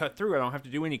use this to cut through. I don't have to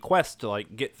do any quest to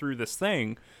like get through this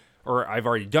thing, or I've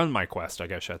already done my quest, I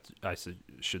guess I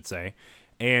should say.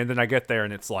 And then I get there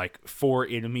and it's like 4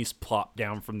 enemies plop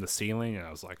down from the ceiling, and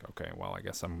I was like, okay, well, I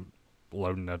guess I'm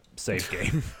loading a save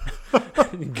game,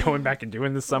 going back and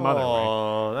doing this some other way.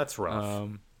 Oh, that's rough.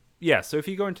 Yeah, so if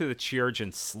you go into the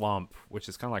Chiurgeon Slump, which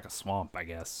is kind of like a swamp, I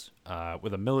guess,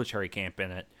 with a military camp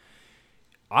in it,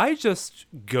 I just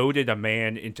goaded a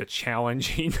man into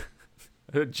challenging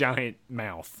a giant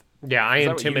mouth. Yeah, I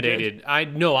intimidated.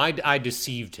 I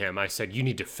deceived him. I said, "You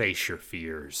need to face your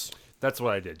fears." That's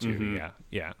what I did too. Mm-hmm.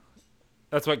 Yeah.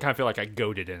 That's what I kind of feel like I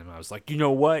goaded him. I was like, you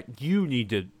know what? You need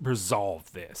to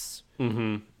resolve this.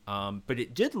 Mm-hmm. But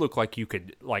it did look like you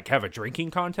could like have a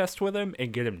drinking contest with him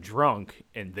and get him drunk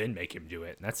and then make him do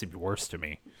it. And that seemed worse to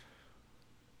me.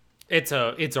 It's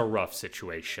a rough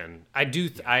situation.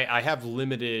 I have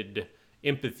limited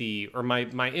empathy, or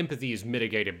my empathy is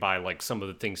mitigated by like some of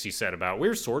the things he said about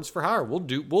we're swords for hire.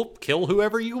 We'll kill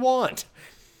whoever you want.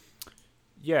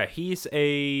 Yeah, he's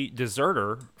a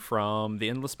deserter from the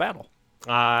Endless Battle.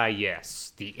 Ah,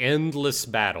 yes, the Endless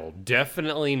Battle.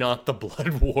 Definitely not the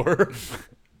Blood War.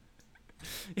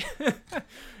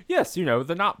 Yes,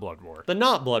 the not Blood War. The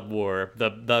not Blood War.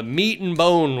 The Meat and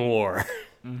Bone War.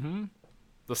 Mm-hmm.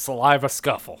 The Saliva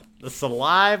Scuffle. The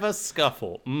Saliva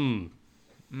Scuffle.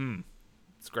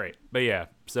 It's great. But yeah,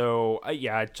 so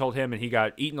I told him, and he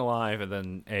got eaten alive, and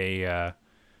then a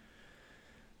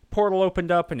portal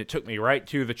opened up, and it took me right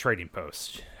to the trading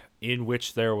post, in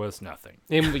which there was nothing.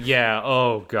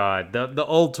 Oh god, the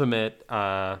ultimate.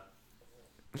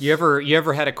 You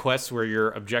ever had a quest where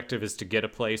your objective is to get a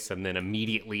place, and then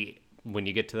immediately when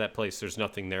you get to that place, there's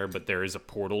nothing there, but there is a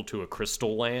portal to a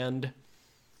crystal land?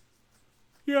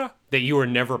 Yeah. That you were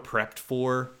never prepped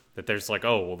for. That there's like,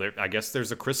 oh, well, I guess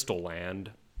there's a crystal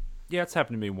land. Yeah, it's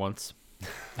happened to me once.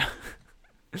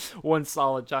 One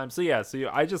solid time. So yeah,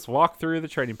 I just walk through the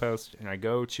trading post and I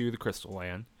go to the crystal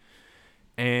land,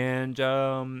 and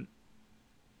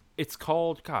it's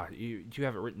called, God, do you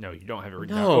have it written? No, you don't have it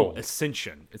written. No. Oh,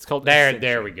 Ascension. It's called Ascension. Ascension.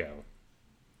 There we go.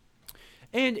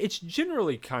 And it's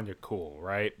generally kind of cool,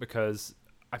 right? Because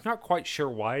I'm not quite sure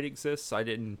why it exists. I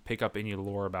didn't pick up any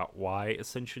lore about why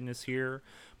Ascension is here.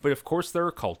 But of course there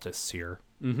are cultists here.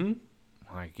 Mm-hmm.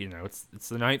 Like, it's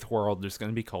the Ninth World. There's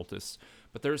going to be cultists.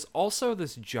 But there's also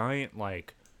this giant,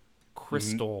 like,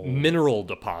 crystal... mineral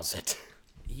deposit.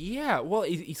 Yeah, well,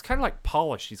 he's kind of, like,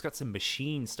 polished. He's got some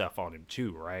machine stuff on him,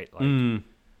 too, right? Like,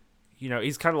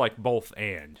 he's kind of like both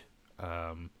and.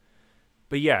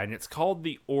 But yeah, and it's called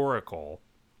the Oracle.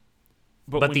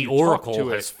 But when the you talk Oracle to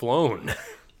has flown.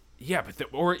 Yeah, but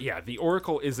the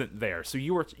Oracle isn't there.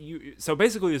 So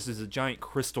basically this is a giant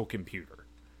crystal computer.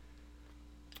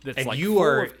 That's And like you full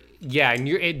are, of- yeah, and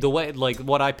you're the way, like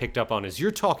what I picked up on is you're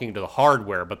talking to the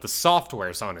hardware, but the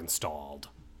software's uninstalled.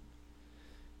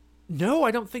 No,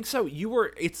 I don't think so.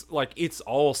 It's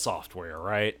all software,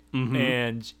 right? Mm-hmm.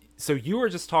 And so you are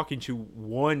just talking to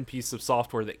one piece of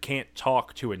software that can't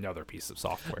talk to another piece of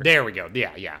software. There we go.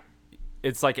 Yeah.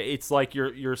 It's like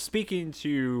you're speaking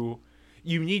to.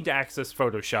 You need to access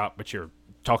Photoshop, but you're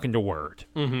talking to Word.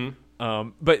 Mm-hmm.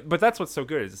 But that's what's so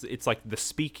good is it's like the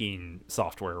speaking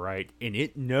software, right? And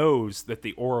it knows that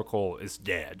the Oracle is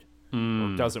dead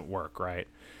or doesn't work, right?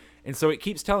 And so it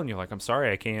keeps telling you, like, I'm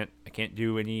sorry, I can't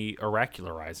do any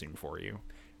oracularizing for you.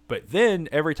 But then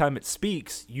every time it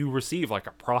speaks, you receive like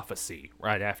a prophecy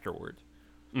right afterward.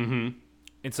 Mm-hmm.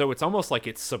 And so it's almost like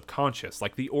it's subconscious.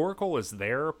 Like the Oracle is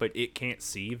there, but it can't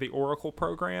see the Oracle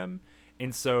program.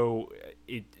 And so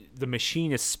the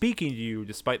machine is speaking to you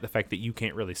despite the fact that you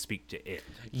can't really speak to it.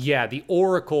 Yeah, the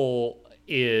Oracle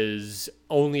is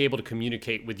only able to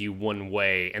communicate with you one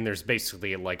way, and there's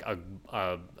basically like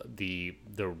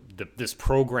this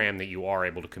program that you are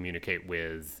able to communicate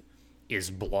with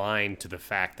is blind to the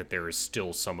fact that there is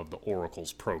still some of the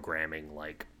Oracle's programming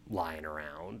like lying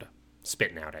around,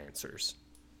 spitting out answers.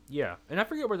 Yeah, and I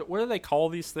forget what do they call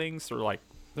these things?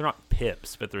 They're not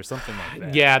pips, but there's something like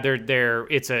that. Yeah, they're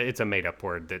it's a made up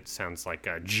word that sounds like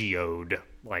a geode.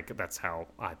 Like that's how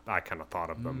I kind of thought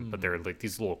of them. But they're like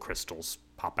these little crystals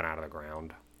popping out of the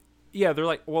ground. Yeah, they're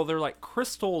like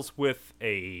crystals with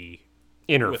a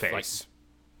Interface.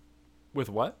 with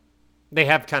what? They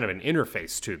have kind of an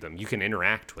interface to them. You can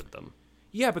interact with them.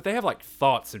 Yeah, but they have like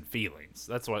thoughts and feelings.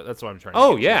 That's what I'm trying to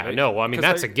Oh get yeah, to. no, I mean 'Cause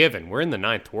that's a given. We're in the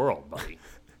ninth world, buddy.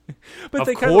 but Of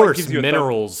they kinda, course, gives you a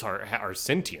minerals are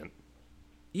sentient.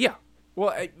 Yeah.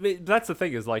 Well, that's the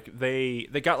thing is like they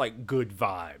got like good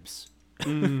vibes.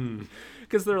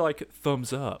 Because they're like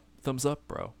thumbs up,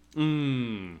 bro.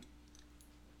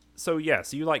 So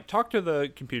yes, you like talk to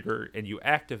the computer and you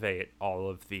activate all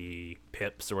of the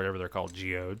pips or whatever they're called,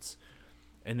 geodes,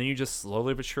 and then you just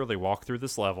slowly but surely walk through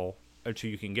this level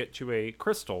until you can get to a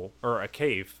crystal or a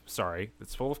cave,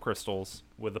 that's full of crystals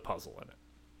with a puzzle in it.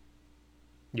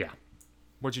 Yeah.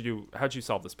 What'd you do? How'd you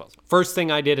solve this puzzle? First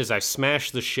thing I did is I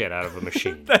smashed the shit out of a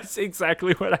machine. That's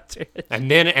exactly what I did.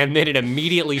 And then it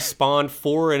immediately spawned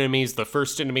 4 enemies. The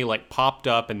first enemy like popped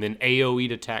up and then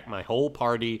AoE'd attack my whole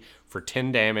party for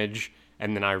 10 damage,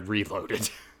 and then I reloaded.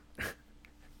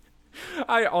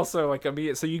 I also like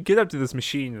so you get up to this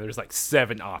machine and there's like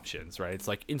 7 options, right? It's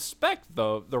like inspect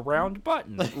the round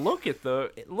button. Look at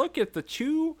the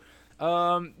 2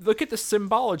 look at the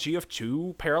symbology of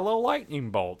 2 parallel lightning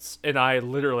bolts. And I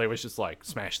literally was just like,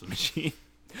 smash the machine.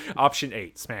 Option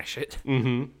 8, smash it.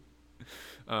 Mm-hmm.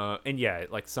 And yeah,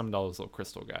 it like summoned all those little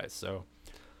crystal guys. So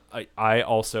I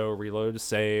also reloaded a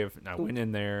save and I went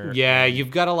in there. Yeah,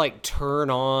 you've got to like turn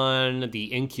on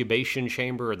the incubation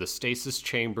chamber or the stasis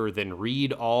chamber, then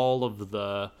read all of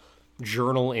the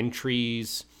journal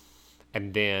entries,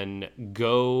 and then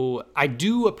go. I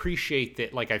do appreciate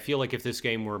that. Like, I feel like if this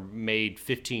game were made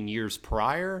 15 years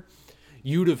prior,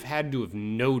 you'd have had to have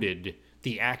noted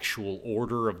the actual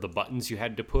order of the buttons you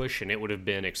had to push, and it would have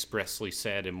been expressly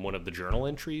said in one of the journal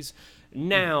entries.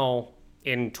 Now,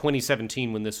 in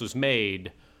 2017, when this was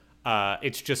made,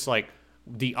 it's just like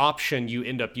the option you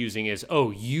end up using is,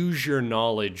 use your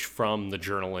knowledge from the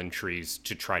journal entries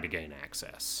to try to gain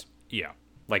access. Yeah.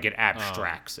 Like, it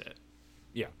abstracts it.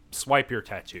 Yeah, swipe your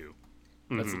tattoo.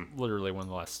 That's literally one of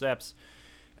the last steps.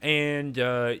 And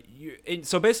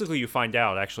so basically you find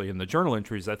out, actually, in the journal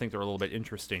entries, I think they're a little bit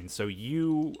interesting. So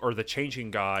you, or the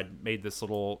Changing God, made this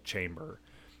little chamber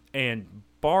and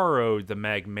borrowed the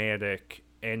magmatic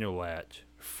amulet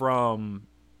from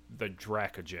the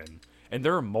Dracogen. And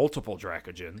there are multiple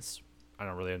Dracogens. I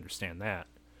don't really understand that.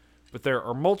 But there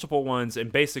are multiple ones, and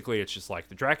basically it's just like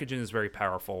the Dracogen is very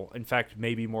powerful. In fact,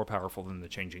 maybe more powerful than the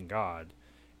Changing God.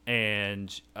 And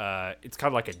it's kind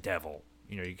of like a devil.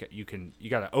 You know, you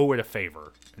got to owe it a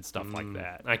favor and stuff like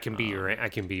that. I can be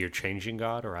your Changing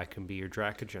God, or I can be your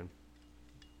Dracogen.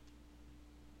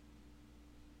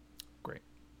 Great.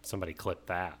 Somebody clip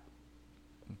that.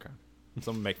 Okay.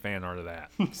 Someone make fan art of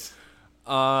that.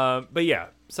 But yeah,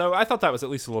 so I thought that was at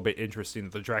least a little bit interesting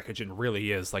that the Dracogen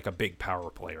really is like a big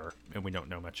power player, and we don't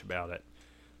know much about it.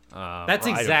 That's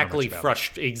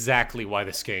exactly why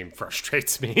this game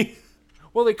frustrates me.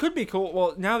 Well, it could be cool.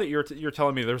 Well, now that you're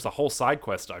telling me there's a whole side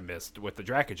quest I missed with the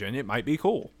Dracogen, it might be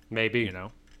cool. Maybe. You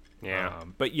know, Yeah.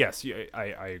 But yes,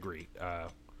 I agree.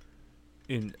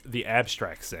 In the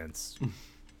abstract sense,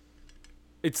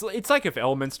 it's like if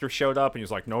Elminster showed up and he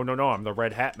was like, no, I'm the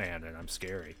Red Hat Man and I'm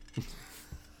scary.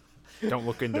 Don't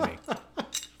look into me.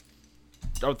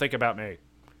 Don't think about me.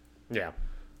 Yeah.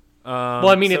 Well,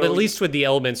 I mean, so- at least with the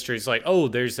Elminster, it's like, oh,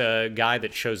 there's a guy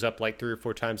that shows up like 3 or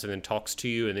 4 times and then talks to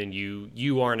you, and then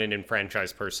you aren't an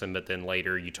enfranchised person, but then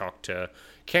later you talk to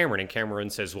Cameron, and Cameron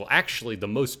says, well, actually, the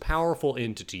most powerful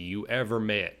entity you ever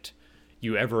met,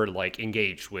 you ever, like,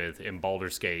 engaged with in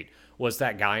Baldur's Gate was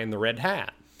that guy in the red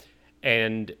hat.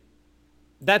 And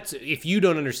that's, if you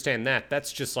don't understand that,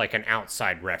 that's just like an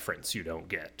outside reference you don't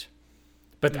get.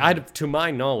 But to my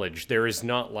knowledge, there is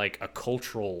not like a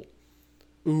cultural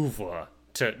oeuvre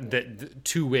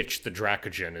to which the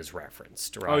Dracogen is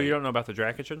referenced, right? Oh, you don't know about the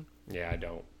Dracogen? Yeah, I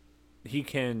don't. He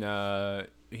can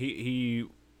he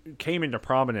came into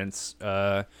prominence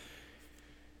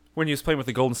when he was playing with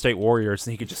the Golden State Warriors,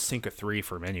 and he could just sink a 3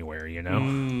 from anywhere, I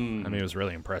mean, it was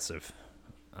really impressive.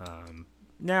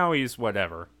 Now he's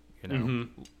whatever, kind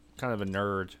of a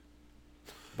nerd,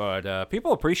 but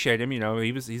people appreciate him.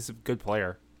 He's a good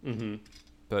player.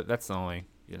 But that's the only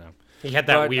He had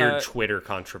that But, weird Twitter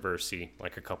controversy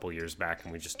like a couple years back,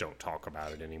 and we just don't talk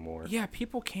about it anymore. Yeah,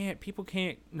 people can't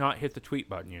not hit the tweet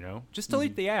button, Just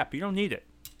delete the app. You don't need it.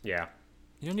 Yeah.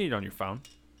 You don't need it on your phone.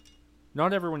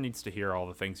 Not everyone needs to hear all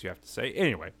the things you have to say.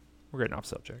 Anyway, we're getting off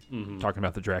subject. Talking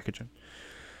about the Dracogen.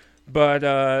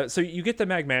 But, so you get the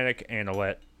Magmatic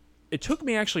Analet. It took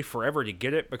me actually forever to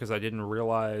get it because I didn't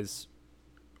realize...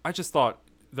 I just thought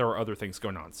there were other things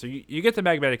going on. So you get the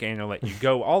Magmatic Analet. You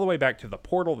go all the way back to the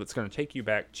portal that's going to take you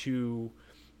back to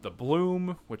the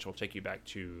Bloom, which will take you back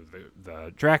to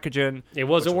the Dracogen. It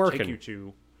wasn't which will working. Take you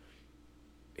to...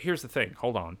 Here's the thing.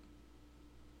 Hold on.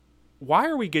 Why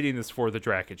are we getting this for the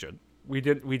Dracogen? We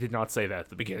did not say that at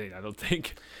the beginning, I don't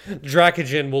think.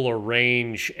 Dracogen will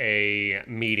arrange a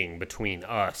meeting between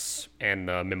us and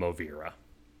the Mimovira.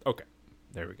 Okay,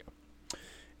 there we go.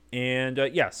 And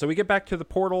so we get back to the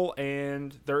portal,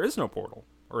 and there is no portal,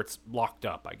 or it's locked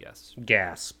up, I guess.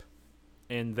 Gasp.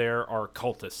 And there are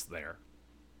cultists there.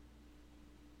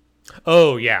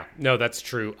 Oh, yeah. No, that's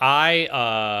true.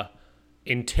 I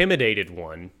intimidated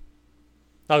one.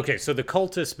 Okay, so the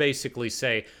cultists basically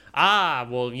say,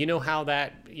 well, you know how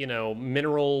that,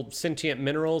 sentient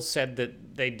minerals said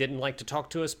that they didn't like to talk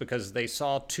to us because they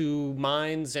saw 2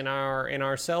 minds in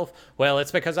our self? Well,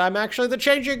 it's because I'm actually the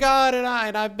Changing God, and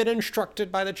I've been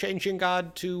instructed by the Changing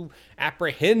God to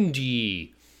apprehend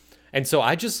ye. And so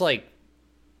I just,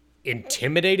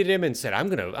 intimidated him and said, I'm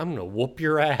gonna whoop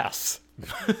your ass.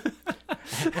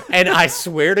 And I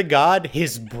swear to God,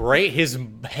 his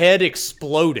head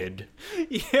exploded.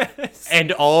 Yes.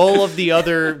 And all of the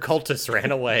other cultists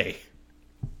ran away.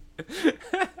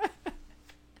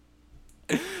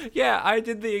 Yeah, I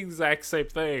did the exact same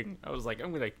thing. I was like,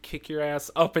 I'm gonna kick your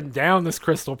ass up and down this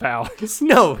crystal palace.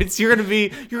 No, you're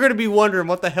gonna be wondering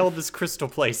what the hell this crystal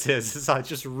place is. I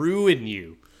just ruin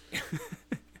you.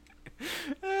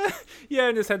 Yeah,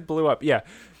 and his head blew up. Yeah,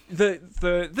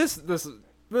 this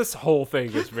whole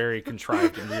thing is very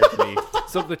contrived and weird to me.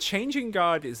 So the Changing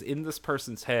God is in this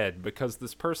person's head because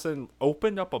this person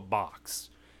opened up a box,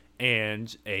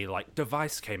 and a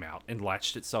device came out and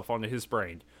latched itself onto his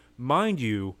brain. Mind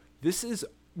you, this is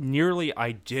nearly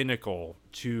identical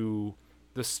to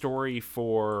the story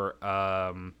for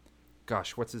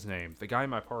what's his name? The guy in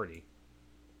my party,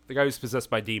 the guy who's possessed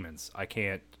by demons. I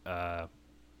can't come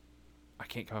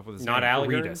up with his Not name.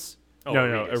 Algern? Aretas. Oh, No,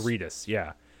 Aretas. Aretas.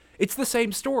 Yeah, it's the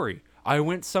same story. I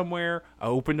went somewhere, I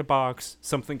opened a box,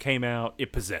 something came out,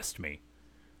 it possessed me.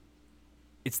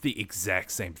 It's the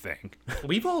exact same thing.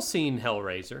 We've all seen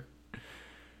Hellraiser.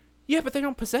 Yeah, but they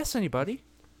don't possess anybody.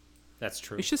 That's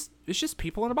true. It's just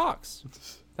people in a box.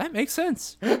 That makes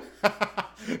sense.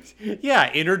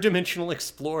 Yeah, interdimensional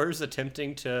explorers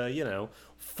attempting to,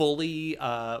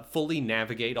 fully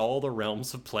navigate all the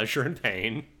realms of pleasure and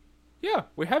pain. Yeah,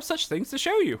 we have such things to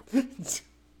show you. They're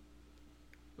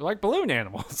like balloon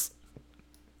animals.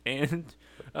 And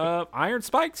iron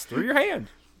spikes through your hand.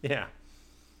 Yeah.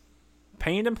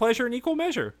 Pain and pleasure in equal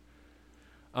measure.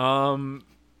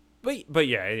 But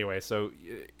yeah, anyway, so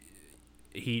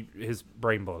his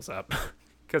brain blows up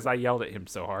because I yelled at him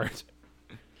so hard.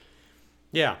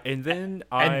 Yeah. And then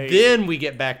And then we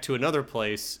get back to another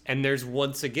place, and there's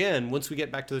once we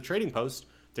get back to the trading post,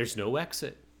 there's no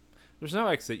exit. There's no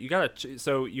exit.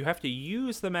 So you have to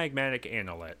use the Magmatic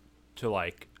Analet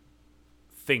to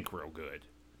think real good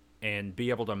and be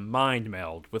able to mind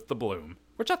meld with the Bloom,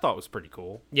 which I thought was pretty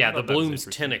cool. Yeah, I the thought that was Bloom's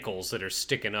interesting. tentacles that are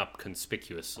sticking up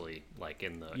conspicuously,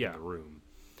 in the room.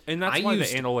 And that's why the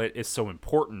Analit is so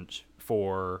important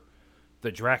for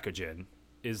the Dracogen,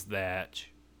 is that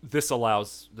this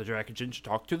allows the Dracogen to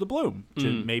talk to the Bloom,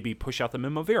 to maybe push out the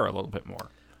Memovira a little bit more.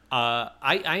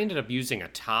 I ended up using a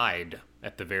Tide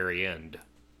at the very end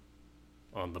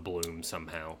on the Bloom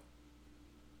somehow.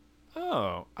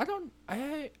 Oh, I don't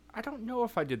know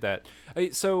if I did that.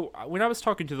 So when I was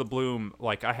talking to the Bloom,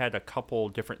 like, I had a couple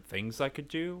different things I could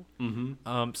do.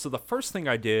 Mm-hmm. So the first thing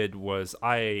I did was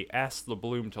I asked the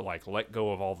Bloom to, like, let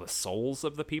go of all the souls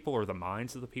of the people or the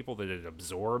minds of the people that it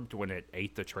absorbed when it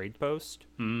ate the trade post.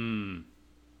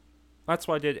 That's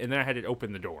what I did, and then I had it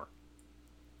open the door.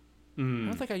 I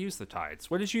don't think I used the Tides.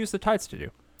 What did you use the Tides to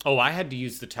do? Oh, I had to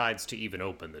use the Tides to even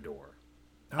open the door.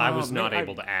 I was not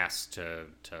able to ask to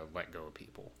let go of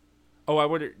people. Oh, I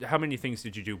would. How many things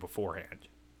did you do beforehand?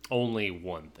 Only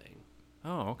one thing.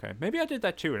 Oh, okay. Maybe I did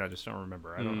that too, and I just don't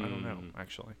remember. I don't know,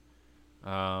 actually.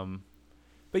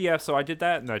 But yeah, so I did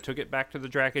that, and I took it back to the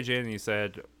Dracogen, and he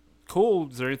said, "Cool.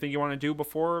 Is there anything you want to do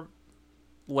before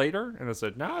later?" And I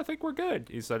said, "No, I think we're good."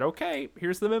 He said, "Okay,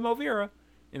 here's the Memovira,"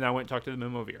 and I went and talked to the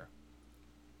Memovira.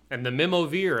 And the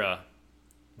Memovira,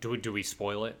 do we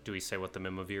spoil it? Do we say what the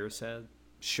Memovira said?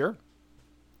 Sure.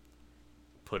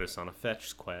 Put us on a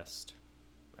fetch quest.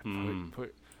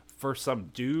 Put for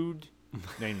some dude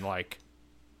named, like,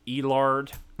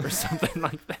 Elard or something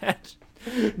like that.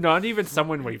 Not even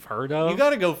someone we've heard of. You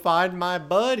gotta go find my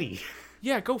buddy.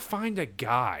 Yeah, go find a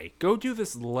guy. Go do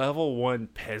this level 1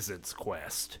 peasants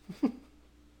quest.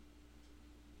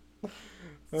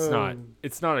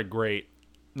 It's not a great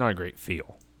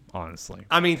feel, honestly.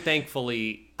 I mean,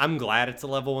 thankfully, I'm glad it's a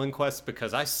level 1 quest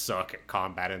because I suck at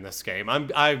combat in this game.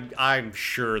 I'm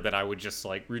sure that I would just,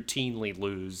 like, routinely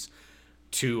lose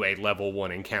to a level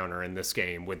 1 encounter in this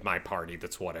game with my party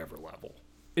that's whatever level.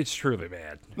 It's truly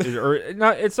bad.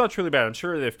 It's not truly bad. I'm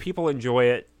sure that if people enjoy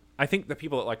it, I think the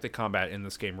people that like the combat in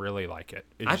this game really like it.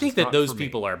 I think that those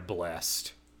people are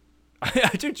blessed.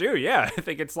 I do too. Yeah, I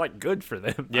think it's, like, good for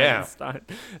them. Yeah, it's not.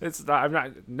 I'm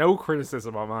not. No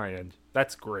criticism on my end.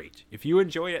 That's great. If you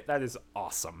enjoy it, that is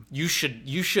awesome. You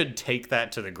should take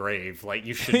that to the grave. Like,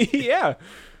 you should. Yeah.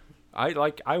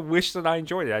 I wish that I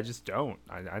enjoyed it. I just don't.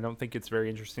 I don't think it's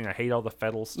very interesting. I hate all the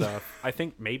Fettle stuff. I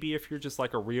think maybe if you're just,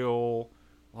 like, a real,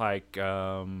 like,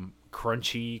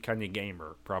 crunchy kind of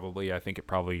gamer, probably. I think it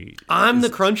probably. I'm the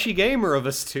crunchy gamer of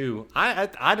us two. I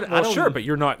don't. Sure, but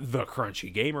you're not the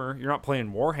crunchy gamer. You're not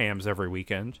playing Warhams every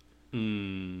weekend.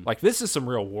 Like, this is some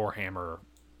real Warhammer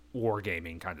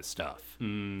wargaming kind of stuff.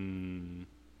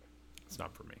 It's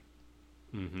not for me.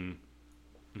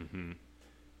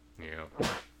 Yeah.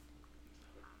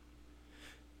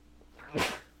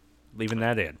 Leaving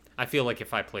that in. I feel like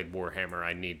if I played Warhammer,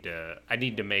 I need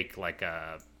to make like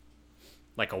a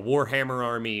Warhammer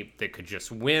army that could just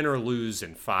win or lose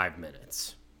in 5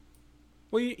 minutes.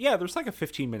 Well, yeah, there's like a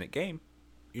 15-minute game.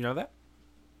 You know that?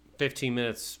 15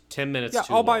 minutes, 10 minutes. Yeah,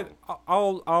 too I'll long.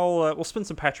 buy. We'll spend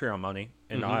some Patreon money,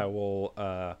 and I will.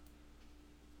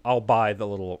 I'll buy the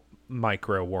little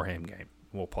micro Warham game.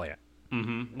 We'll play it.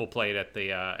 We'll play it at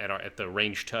the at the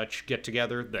Range Touch get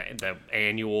together, the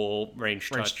annual Range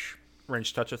Touch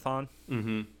Touchathon.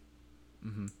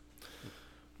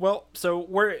 Well, so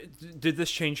where did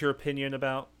this change your opinion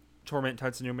about Torment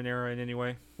Tides of Numenera in any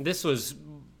way? This was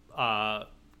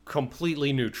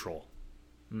completely neutral.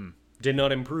 Did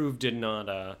not improve, did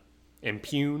not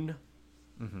impugn.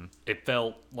 It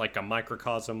felt like a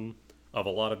microcosm of a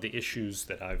lot of the issues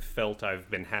that I've felt I've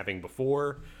been having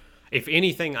before. If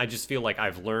anything, I just feel like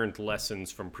I've learned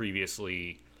lessons from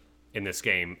previously in this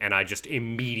game, and I just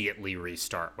immediately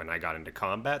restart when I got into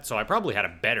combat. So I probably had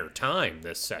a better time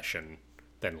this session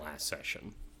than last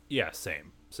session. Yeah,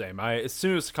 same. As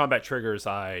soon as combat triggers,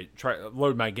 I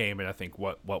load my game, and I think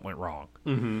what went wrong.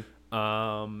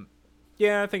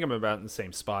 Yeah, I think I'm about in the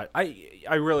same spot.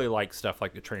 I really like stuff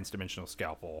like the Transdimensional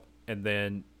Scalpel, and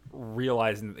then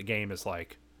realizing that the game is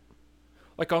like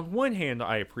on one hand,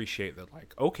 I appreciate that,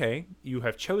 like, okay, you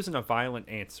have chosen a violent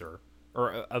answer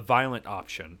or a violent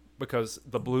option because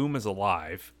the Bloom is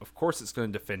alive. Of course, it's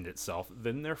going to defend itself.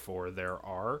 Then, therefore, there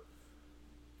are,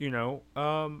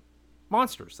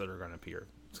 monsters that are going to appear.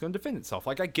 It's going to defend itself.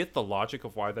 Like, I get the logic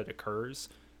of why that occurs,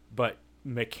 but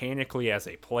mechanically as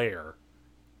a player,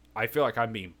 I feel like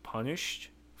I'm being punished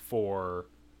for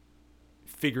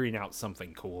figuring out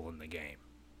something cool in the game.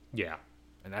 Yeah.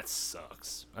 And that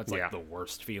sucks. That's like the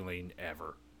worst feeling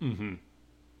ever.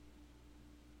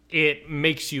 It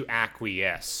makes you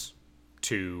acquiesce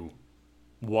to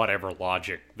whatever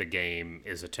logic the game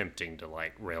is attempting to,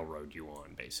 like, railroad you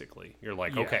on, basically. You're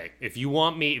like, okay, if you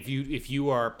want me, if you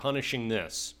are punishing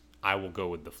this, I will go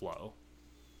with the flow.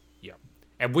 Yeah.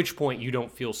 At which point you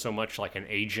don't feel so much like an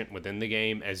agent within the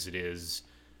game as it is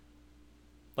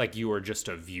like you are just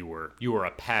a viewer. You are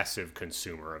a passive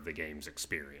consumer of the game's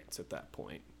experience at that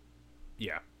point.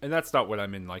 Yeah, and that's not what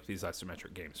I'm in like these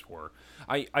isometric games for.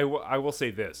 I will say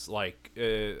this, like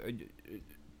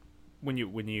when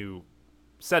you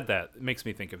said that, it makes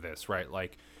me think of this, right?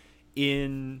 Like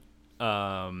in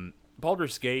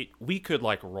Baldur's Gate, we could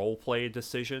like role play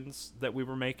decisions that we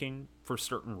were making for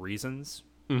certain reasons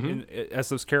as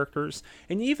those characters,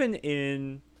 and even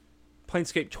in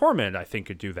Planescape Torment, I think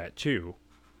could do that too.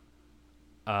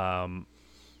 I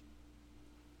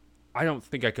don't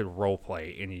think I could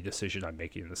roleplay any decision I'm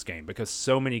making in this game because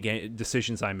so many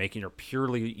decisions I'm making are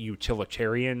purely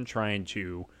utilitarian, trying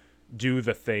to do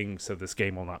the thing so this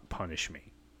game will not punish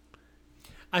me.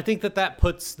 I think that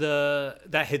hits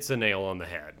the nail on the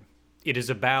head. It is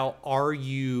about, are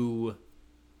you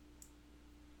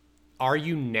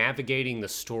navigating the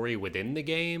story within the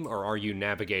game, or are you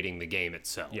navigating the game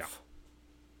itself? Yeah.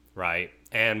 Right?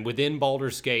 And within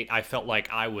Baldur's Gate, I felt like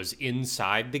I was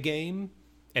inside the game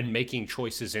and making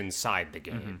choices inside the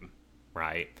game,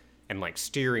 right? And like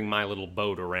steering my little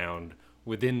boat around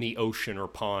within the ocean or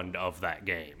pond of that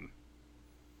game.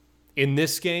 In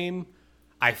this game,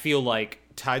 I feel like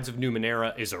Tides of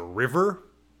Numenera is a river,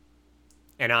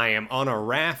 and I am on a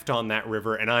raft on that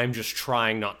river, and I'm just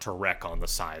trying not to wreck on the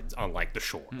sides, on like the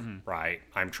shore, right?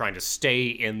 I'm trying to stay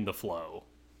in the flow.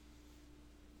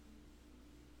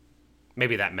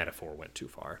 Maybe that metaphor went too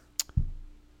far.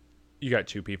 You got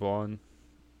two people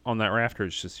on that raft, or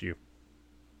it's just you?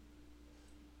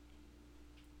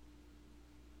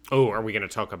 Oh, are we going to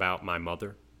talk about my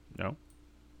mother? No.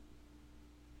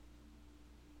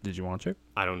 Did you want to?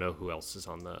 I don't know who else is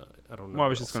on the... I don't know. Well, I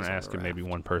was just going to ask if maybe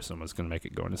one person was going to make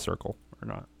it go in a circle or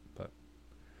not. But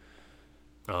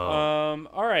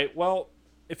all right. Well,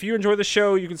 if you enjoy the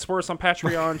show, you can support us on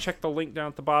Patreon. Check the link down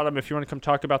at the bottom if you want to come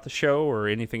talk about the show or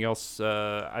anything else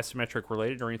isometric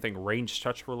related or anything range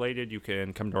touch related. You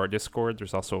can come to our Discord.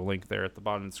 There's also a link there at the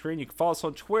bottom of the screen. You can follow us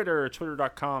on Twitter,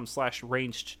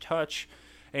 twitter.com/rangedtouch.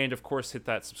 And, of course, hit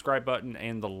that subscribe button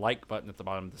and the like button at the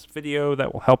bottom of this video.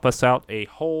 That will help us out a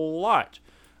whole lot.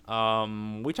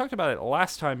 We talked about it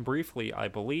last time briefly, I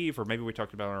believe, or maybe we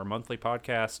talked about it on our monthly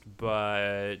podcast,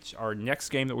 but our next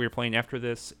game that we are playing after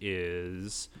this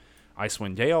is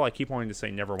Icewind Dale. I keep wanting to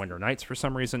say Neverwinter Nights for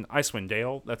some reason. Icewind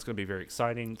Dale, that's going to be very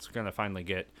exciting. It's going to finally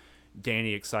get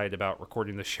Danny excited about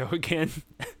recording the show again.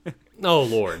 Oh,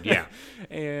 Lord, yeah.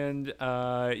 And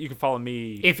you can follow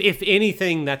me. If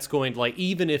anything, that's going to, like,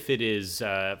 even if it is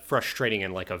frustrating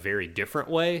in, like, a very different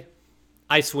way,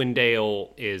 Icewind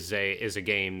Dale is a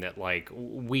game that, like,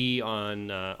 we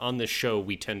on this show,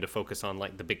 we tend to focus on,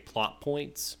 like, the big plot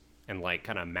points and, like,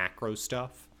 kind of macro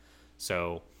stuff.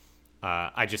 So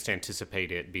I just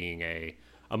anticipate it being a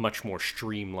much more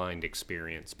streamlined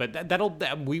experience. But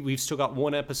we've still got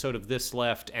one episode of this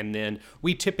left, and then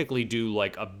we typically do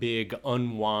like a big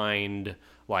unwind,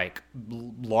 like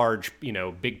large,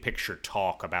 big picture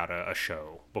talk about a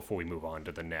show before we move on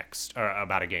to the next, or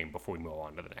about a game before we move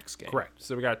on to the next game. Correct.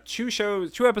 So we got two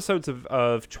episodes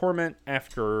of Torment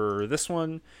after this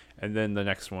one, and then the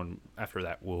next one after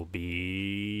that will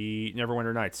be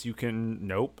Neverwinter Nights. You can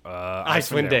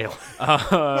Icewind Dale.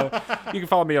 You can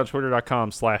follow me on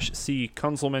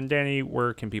twitter.com/ckunzelman. Danny,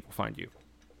 where can people find you?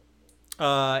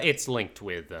 It's linked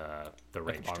with the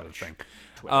range thing.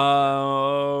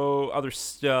 Other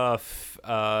stuff.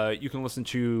 You can listen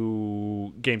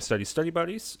to Game Study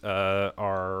Buddies,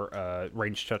 our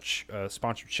Range Touch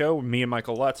sponsored show. Me and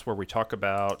Michael Lutz, where we talk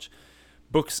about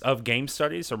books of game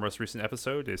studies. Our most recent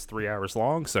episode is 3 hours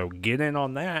long, so get in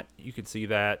on that. You can see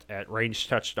that at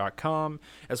rangetouch.com,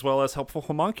 as well as Helpful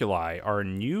Homunculi, our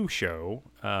new show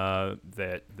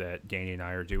that Danny and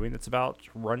I are doing. It's about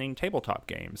running tabletop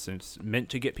games. And it's meant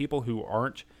to get people who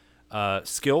aren't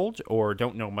skilled or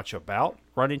don't know much about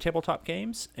running tabletop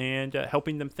games and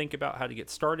helping them think about how to get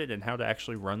started and how to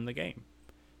actually run the game.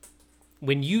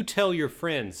 When you tell your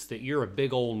friends that you're a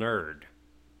big old nerd,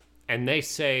 and they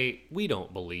say, "We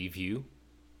don't believe you.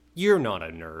 You're not a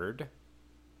nerd."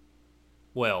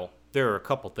 Well, there are a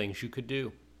couple things you could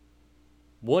do.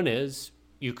 One is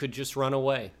you could just run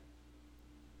away.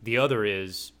 The other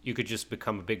is you could just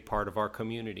become a big part of our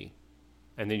community.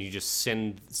 And then you just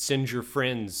send your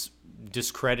friends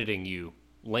discrediting you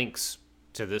links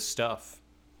to this stuff.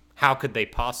 How could they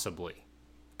possibly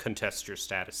contest your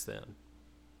status then?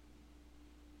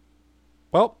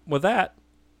 Well, with that,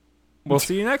 we'll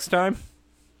see you next time.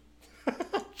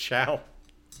 Ciao.